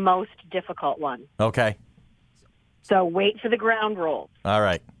the most difficult one. Okay. So wait for the ground rules. All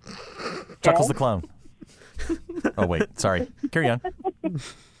right. Chuckles the clown. Oh, wait. Sorry. Carry on.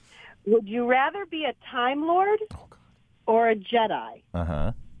 Would you rather be a Time Lord or a Jedi?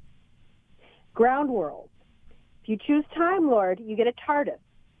 Uh-huh. Ground rules. If you choose Time Lord, you get a TARDIS,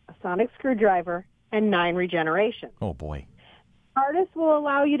 a sonic screwdriver, and 9 regeneration. Oh, boy. TARDIS will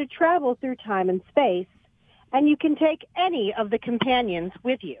allow you to travel through time and space, and you can take any of the companions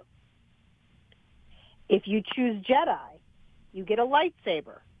with you. If you choose Jedi, you get a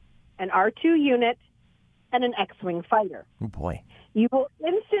lightsaber, an R2 unit, and an X-Wing fighter. Oh, boy. You will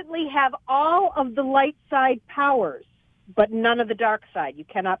instantly have all of the light side powers, but none of the dark side. You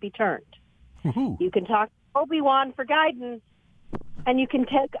cannot be turned. Woohoo. You can talk to Obi-Wan for guidance, and you can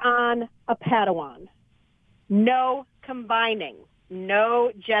take on a Padawan. No combining.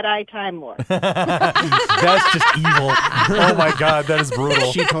 No Jedi Time Lord. That's just evil. Oh my God, that is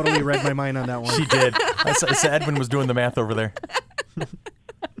brutal. She totally read my mind on that one. She did. I saw Edwin was doing the math over there.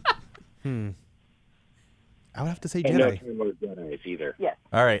 I would have to say And no Jedi. Time Lord Jedi's either. Yes.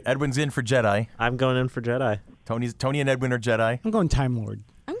 All right, Edwin's in for Jedi. I'm going in for Jedi. Tony and Edwin are Jedi. I'm going Time Lord.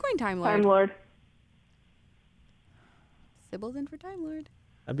 I'm going Time Lord. Time Lord. Sybil's in for Time Lord.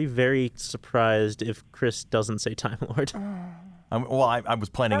 I'd be very surprised if Chris doesn't say Time Lord. I was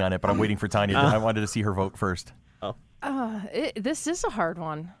planning on it, but I'm waiting for Tanya. I wanted to see her vote first. This is a hard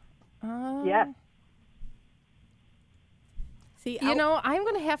one. Yes. See, You know, I'm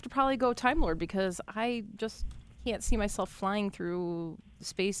going to have to probably go Time Lord because I just can't see myself flying through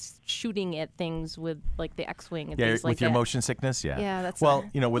space shooting at things with like the X-Wing and Yeah, things like with your that. motion sickness, yeah. Yeah, that's well,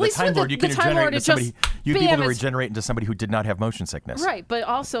 not- with At a least Time with Lord, the- you can the Time regenerate Lord, into it somebody. just- You'd be able bam, to it's- regenerate into somebody who did not have motion sickness. Right, but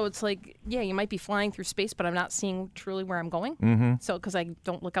also it's like, yeah, you might be flying through space, but I'm not seeing truly where I'm going. Mm-hmm. So, because I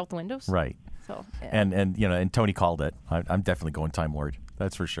don't look out the windows. Right. So, yeah. And Tony called it. I'm definitely going Time Lord.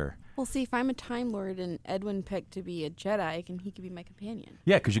 That's for sure. well, see, if I'm a Time Lord and Edwin picked to be a Jedi, he could be my companion.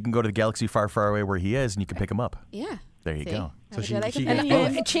 Yeah, because you can go to the galaxy far, far away where he is, and you can pick him up. Yeah. There you See? go. Have a she- Jedi she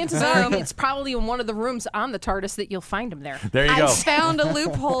companion. And chances are it's probably in one of the rooms on the TARDIS that you'll find him there. There you I go. found a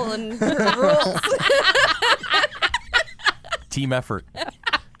loophole in her rules. Team effort.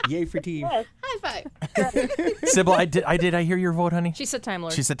 Yay for team. High five. Sybil, I hear your vote, honey? She said Time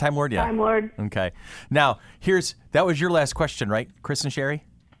Lord. She said Time Lord, yeah. Time Lord. Okay. Now, that was your last question, right, Chris and Sherry?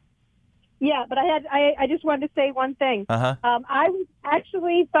 Yeah, but I just wanted to say one thing. Uh-huh. I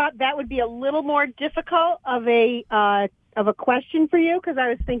actually thought that would be a little more difficult of a question for you because I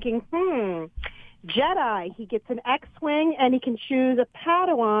was thinking, Jedi, he gets an X-wing and he can choose a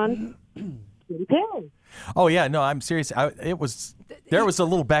Padawan. Oh yeah, no, I'm serious. There was a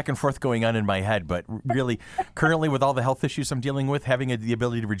little back and forth going on in my head, but really, currently with all the health issues I'm dealing with, having the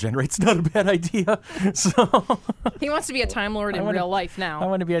ability to regenerate is not a bad idea. So He wants to be a Time Lord in real life I now.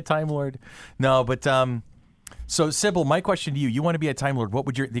 want to be a Time Lord. No, but so Sybil, my question to you: you want to be a Time Lord? What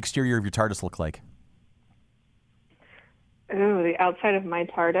would the exterior of your TARDIS look like? Ooh, the outside of my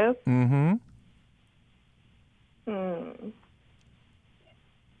TARDIS. Mm-hmm.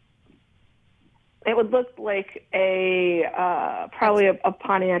 It would look like probably a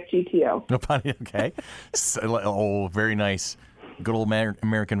Pontiac GTO. Okay. Very nice. Good old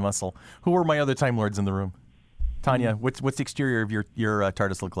American muscle. Who are my other Time Lords in the room? Tanya, what's the exterior of your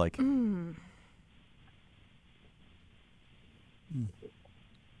TARDIS look like?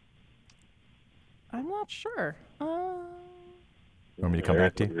 I'm not sure. Want me to come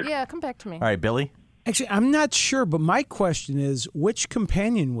back to you? Yeah, come back to me. All right, Billy. Actually, I'm not sure, but my question is, which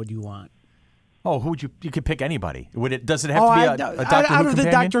companion would you want? Oh, who would you could pick anybody. Does it have to be a Doctor Who out of companion?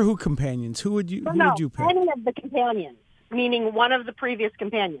 the Doctor Who companions, who would you pick? Any of the companions, meaning one of the previous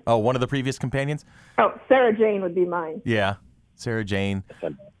companions. Oh, one of the previous companions? Oh, Sarah Jane would be mine. Yeah. Sarah Jane. I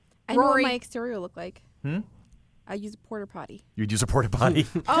know what Rory. my exterior look like. I use a porta potty. You'd use a porta potty.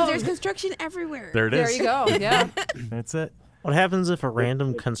 Oh, there's construction everywhere. There it is. There you go. Yeah. That's it. What happens if a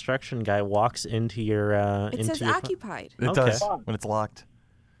random construction guy walks into your It into says your occupied. It Okay. does when it's locked.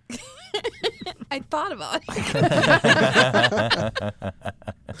 I thought about it.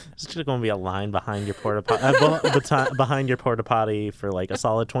 It's just going to be a line behind your porta behind your porta potty for like a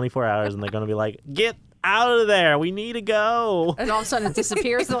solid 24 hours, and they're going to be like, "Get out of there! We need to go." And all of a sudden it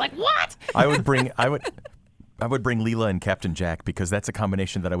disappears. They're like, what? I would bring Leela and Captain Jack because that's a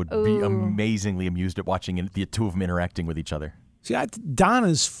combination that I would be amazingly amused at watching the two of them interacting with each other. See,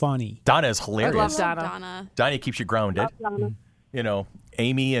 Donna's funny. Donna is I hilarious. love Donna. Donna. Donna keeps you grounded. You know,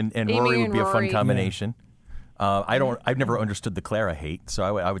 Amy and Amy Rory would and be a fun Rory. combination. I've never understood the Clara hate, so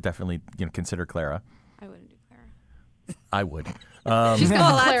I would definitely consider Clara. I wouldn't do Clara. I would. She's Oh,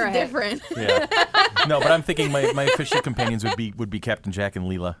 got that's Clara head. different. Yeah. No, but I'm thinking my official companions would be Captain Jack and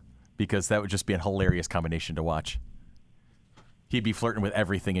Leela because that would just be a hilarious combination to watch. He'd be flirting with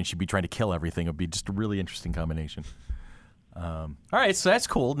everything and she'd be trying to kill everything. It would be just a really interesting combination. All right, so that's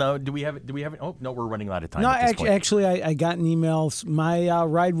cool. Now, do we have it? Oh no, we're running out of time. No, at this point. actually, I got an email. My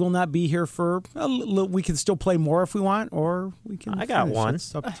ride will not be here for a little. We can still play more if we want, or we can. I got finish. one.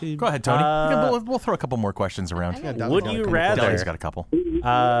 It's up to you. Go ahead, Tony. We'll throw a couple more questions around. Would you rather? Deli's got a couple.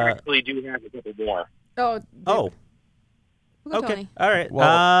 Actually, do have a couple more. Oh. We'll go Okay. Tony. All right.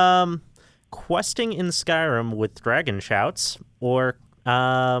 Well- Questing in Skyrim with dragon shouts, or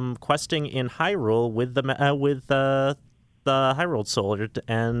questing in Hyrule with the Hyrule Sword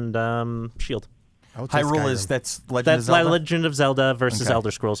and shield. I would say Hyrule Skyrim. that's Legend of That's Zelda. Legend of Zelda versus Okay.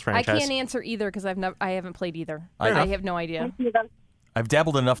 Elder Scrolls I franchise. can't answer either because I haven't played either. I- I have no idea. I've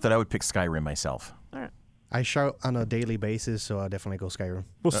dabbled enough that I would pick Skyrim myself. All right. I shout on a daily basis, so I'll definitely go Skyrim.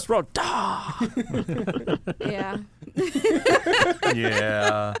 Yeah.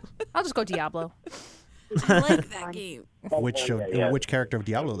 Yeah. I'll just go Diablo. I like that game. Which character of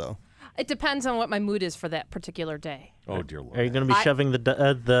Diablo, though? It depends on what my mood is for that particular day. Oh, dear Lord. Are you going to be shoving the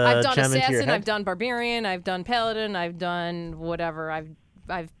I've done gem into your Assassin, head? I've done Barbarian, I've done Paladin, I've done whatever.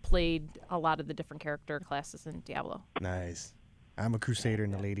 I've played a lot of the different character classes in Diablo. Nice. I'm a Crusader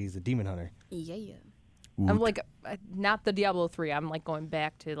and the lady's a Demon Hunter. Yeah. I'm like not the Diablo 3. I'm like going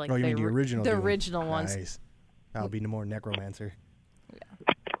back to like Oh, you mean the original? Demon? original ones. Nice. I'll be no more Necromancer.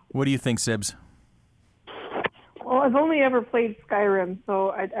 What do you think, Sibs? Well, I've only ever played Skyrim,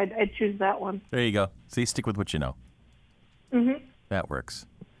 so I'd choose that one. There you go. See, stick with what you know. Mm-hmm. That works.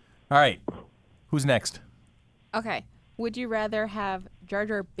 All right. Who's next? Okay. Would you rather have Jar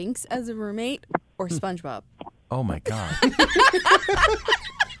Jar Binks as a roommate or SpongeBob? Oh, my God.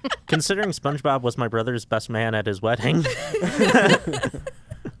 Considering SpongeBob was my brother's best man at his wedding.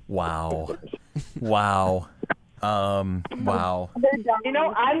 Wow. Wow. Wow. You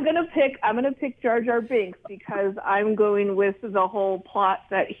know, I'm gonna pick Jar Jar Binks because I'm going with the whole plot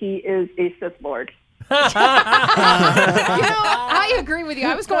that he is a Sith Lord. I agree with you.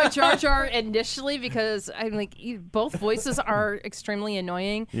 I was going Jar Jar initially because I'm like both voices are extremely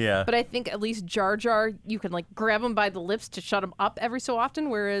annoying. Yeah. But I think at least Jar Jar, you can like grab him by the lips to shut him up every so often,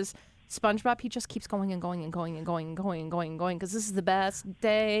 whereas SpongeBob, he just keeps going and going and going and going and going and going and going because this is the best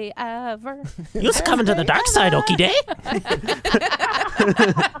day ever. You're coming to the dark side, Okie Day.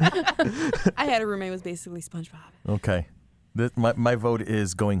 I had a roommate who was basically SpongeBob. Okay. My vote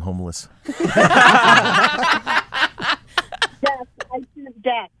is going homeless. Yes, I choose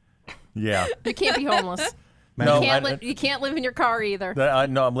death. Yeah. You can't be homeless. No, You can't live in your car either.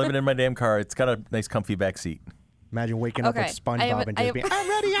 No, I'm living in my damn car. It's got a nice comfy back seat. Imagine waking up with SpongeBob and just being,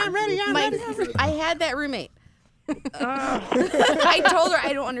 I'm ready. I had that roommate. I told her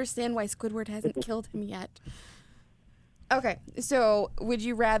I don't understand why Squidward hasn't killed him yet. Okay, so would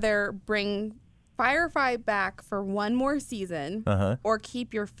you rather bring Firefly back for one more season or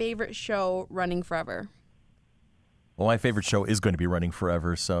keep your favorite show running forever? Well, my favorite show is going to be running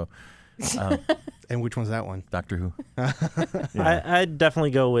forever, so... and which one's that one? Doctor Who. I'd definitely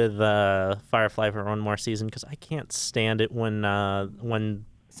go with Firefly for one more season because I can't stand it when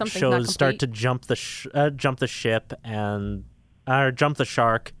shows start to jump the ship and or jump the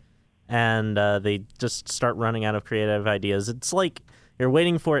shark, and they just start running out of creative ideas. It's like you're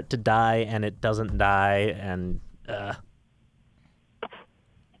waiting for it to die and it doesn't die, and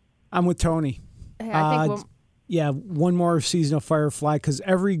I'm with Tony. I think one more season of Firefly because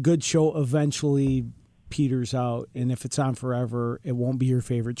every good show eventually peters out, and if it's on forever, it won't be your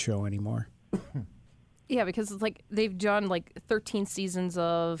favorite show anymore. Yeah, because it's like they've done like 13 seasons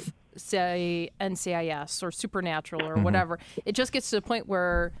of, say, NCIS or Supernatural or whatever. It just gets to the point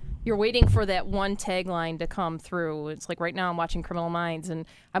where you're waiting for that one tagline to come through. It's like right now I'm watching Criminal Minds, and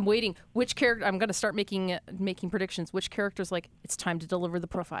I'm waiting. Which character? I'm going to start making predictions. Which character's like, it's time to deliver the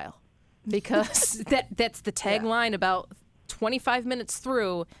profile. Because that's the tagline about 25 minutes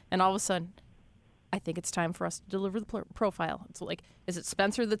through, and all of a sudden, I think it's time for us to deliver the profile. It's like, is it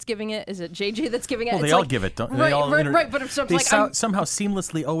Spencer that's giving it? Is it JJ that's giving it? Well, it's they all like, give it, don't right, they? All right. But it's they like somehow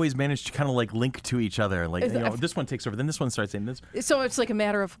seamlessly always manage to kind of like link to each other. Like, this one takes over, then this one starts saying this. So it's like a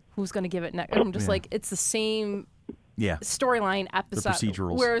matter of who's going to give it next. I'm just like, it's the same storyline episode. The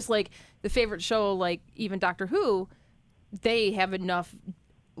procedurals. Whereas like the favorite show, like even Doctor Who, they have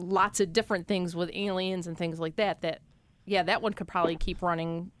lots of different things with aliens and things like that that one could probably keep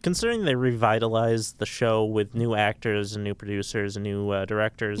running. Considering they revitalize the show with new actors and new producers and new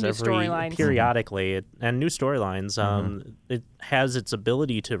directors periodically, and new storylines, it has its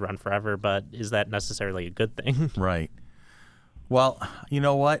ability to run forever, but is that necessarily a good thing? Right. Well, you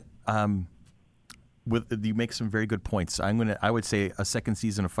know what? You make some very good points. I would say a second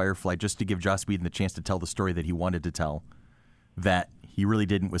season of Firefly just to give Joss Whedon the chance to tell the story that he wanted to tell, that he really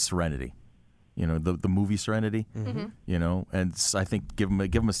didn't with Serenity. You know, the movie Serenity, you know, and I think give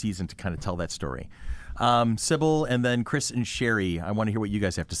him a season to kind of tell that story. Sybil, and then Chris and Sherry, I want to hear what you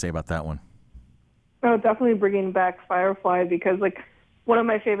guys have to say about that one. Oh, definitely bringing back Firefly because, like, one of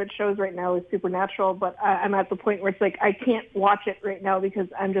my favorite shows right now is Supernatural, but I'm at the point where it's like I can't watch it right now because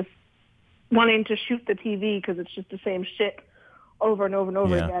I'm just wanting to shoot the TV because it's just the same shit over and over and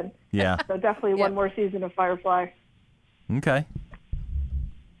over again. Yeah. So definitely one more season of Firefly. Okay.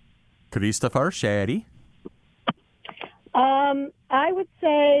 Christopher, Sherry? I would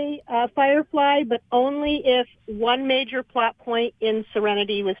say Firefly, but only if one major plot point in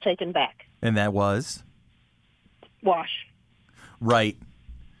Serenity was taken back. And that was? Wash. Right.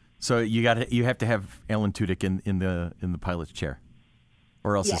 So you have to have Alan Tudyk in the pilot's chair,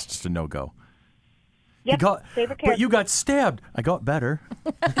 or else it's just a no-go. Yep, favorite character. But you got stabbed. I got better.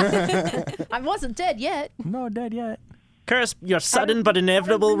 I wasn't dead yet. Not dead yet. Curse your sudden but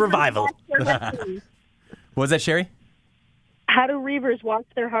inevitable revival. What was that, Sherry? How do reavers wash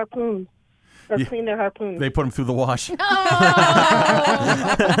their harpoons or clean their harpoons? They put them through the wash.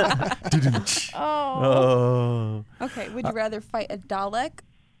 Oh. Okay, would you rather fight a Dalek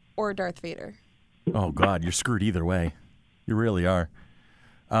or Darth Vader? Oh, God, you're screwed either way. You really are.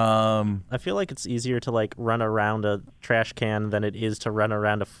 I feel like it's easier to like run around a trash can than it is to run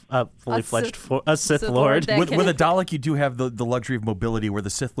around a fully fledged Sith Lord. With a Dalek, you do have the luxury of mobility where the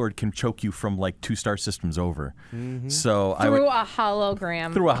Sith Lord can choke you from like 2-star systems over. Mm-hmm. So through a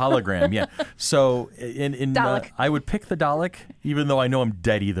hologram. Through a hologram, yeah. So I would pick the Dalek, even though I know I'm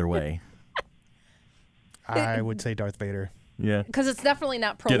dead either way. I would say Darth Vader. Yeah. Because it's definitely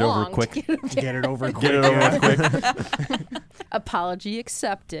not prolonged. Get over quick. Get it over quick. Get it over quick. Apology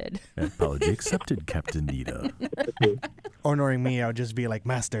accepted. Apology accepted, Captain Nita. Or knowing me, I would just be like,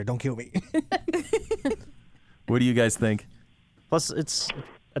 Master, don't kill me. What do you guys think? Plus, it's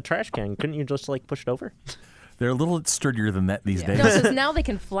a trash can. Couldn't you just like push it over? They're a little sturdier than that these days. No, because now they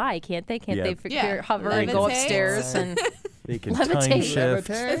can fly, can't they? Can't they hover and go upstairs and they can time shift.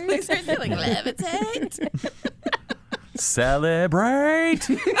 Levitate. Celebrate.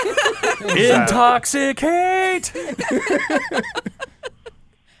 Intoxicate.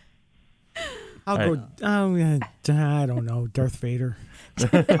 I'll go. I don't know. Darth Vader.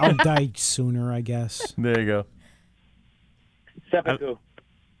 I'll die sooner, I guess. There you go. Seppuku.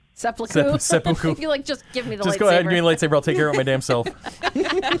 Seppuku. If you like, just give me the lightsaber. Just go ahead and give me the lightsaber. I'll take care of it my damn self.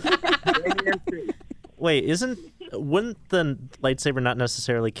 Wait, wouldn't the lightsaber not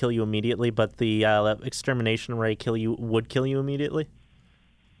necessarily kill you immediately, but the extermination ray would kill you immediately?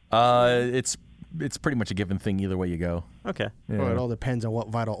 It's pretty much a given thing either way you go. Okay. Yeah. Well, it all depends on what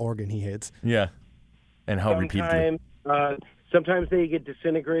vital organ he hits. Yeah. And how repeatedly. Sometimes they get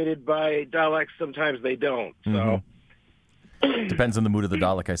disintegrated by Daleks, sometimes they don't. So depends on the mood of the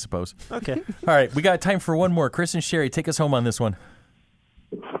Dalek, I suppose. Okay. All right, we got time for one more. Chris and Sherry, take us home on this one.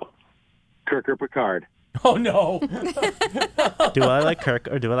 Kirk or Picard? Oh, no. Do I like Kirk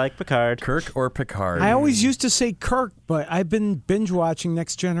or do I like Picard? Kirk or Picard? I always used to say Kirk, but I've been binge watching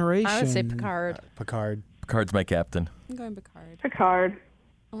Next Generation. I would say Picard. Picard's my captain. I'm going Picard. Picard.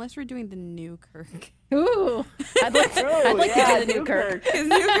 Unless we're doing the new Kirk. Ooh, I'd like to do the new Kirk. Because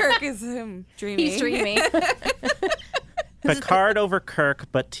new Kirk is dreamy. He's dreamy. Picard over Kirk,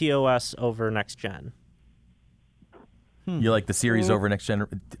 but TOS over Next Gen. You like the series over Next Gen,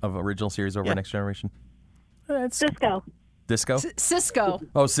 of original series over Next Generation? Cisco. Disco? Cisco.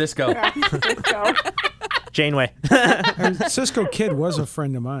 Oh, Cisco. Cisco. Janeway. Cisco Kid was a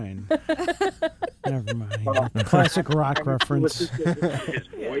friend of mine. Never mind. Classic rock reference. His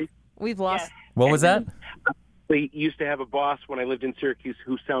voice. We've lost. Yeah. What was that? We used to have a boss when I lived in Syracuse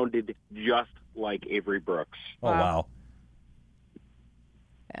who sounded just like Avery Brooks. Oh, wow.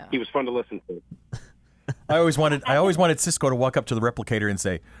 Yeah. He was fun to listen to. I always wanted Cisco to walk up to the replicator and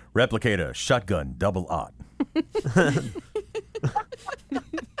say, "Replicator, shotgun, double aught."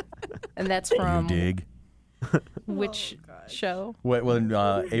 And that's from You dig? which show? When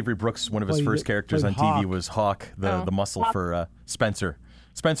Avery Brooks, one of his first characters on TV was Hawk, the muscle for Spencer.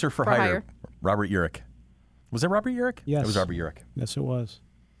 Spencer for hire. Robert Urich. Was it Robert Urich? Yes. It was Robert Urich. Yes, it was.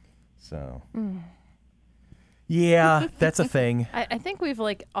 So. Yeah, that's a thing. I think we've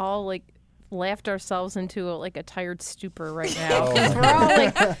all laughed ourselves into a tired stupor right now because we're all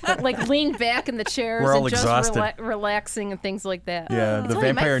like leaned back in the chairs We're all and just exhausted. relaxing and things like that. Yeah, the Tell you,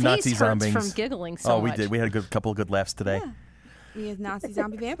 vampire my Nazi face hurts zombies. from giggling so we much. did. We had a couple of good laughs today. Yeah. We have Nazi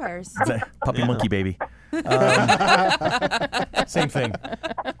zombie vampires. Puppy monkey baby. Same thing.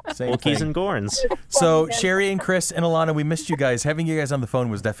 Wookiees and Gorns. So Sherry and Chris and Alana, we missed you guys. Having you guys on the phone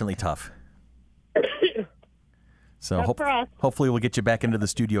was definitely tough. So hopefully we'll get you back into the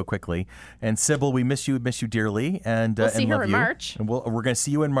studio quickly. And Sybil, we miss you dearly, and we'll see and love her in you. March. And we're going to see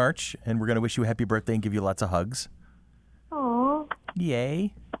you in March, and we're going to wish you a happy birthday and give you lots of hugs. Aw.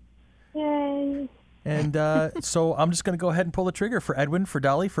 Yay! Yay. And so I'm just going to go ahead and pull the trigger for Edwin, for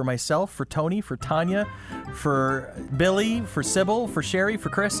Dolly, for myself, for Tony, for Tanya, for Billy, for Sybil, for Sherry, for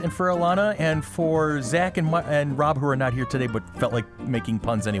Chris, and for Alana, and for Zach and Rob, who are not here today but felt like making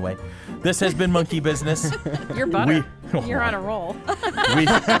puns anyway. This has been Monkey Business. You're butter. You're on a roll.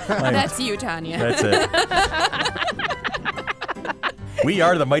 That's you, Tanya. That's it. We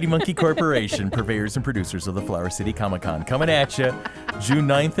are the Mighty Monkey Corporation, purveyors and producers of the Flower City Comic Con, coming at you June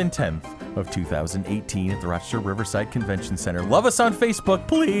 9th and 10th of 2018 at the Rochester Riverside Convention Center. Love us on Facebook,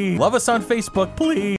 please. Love us on Facebook, please.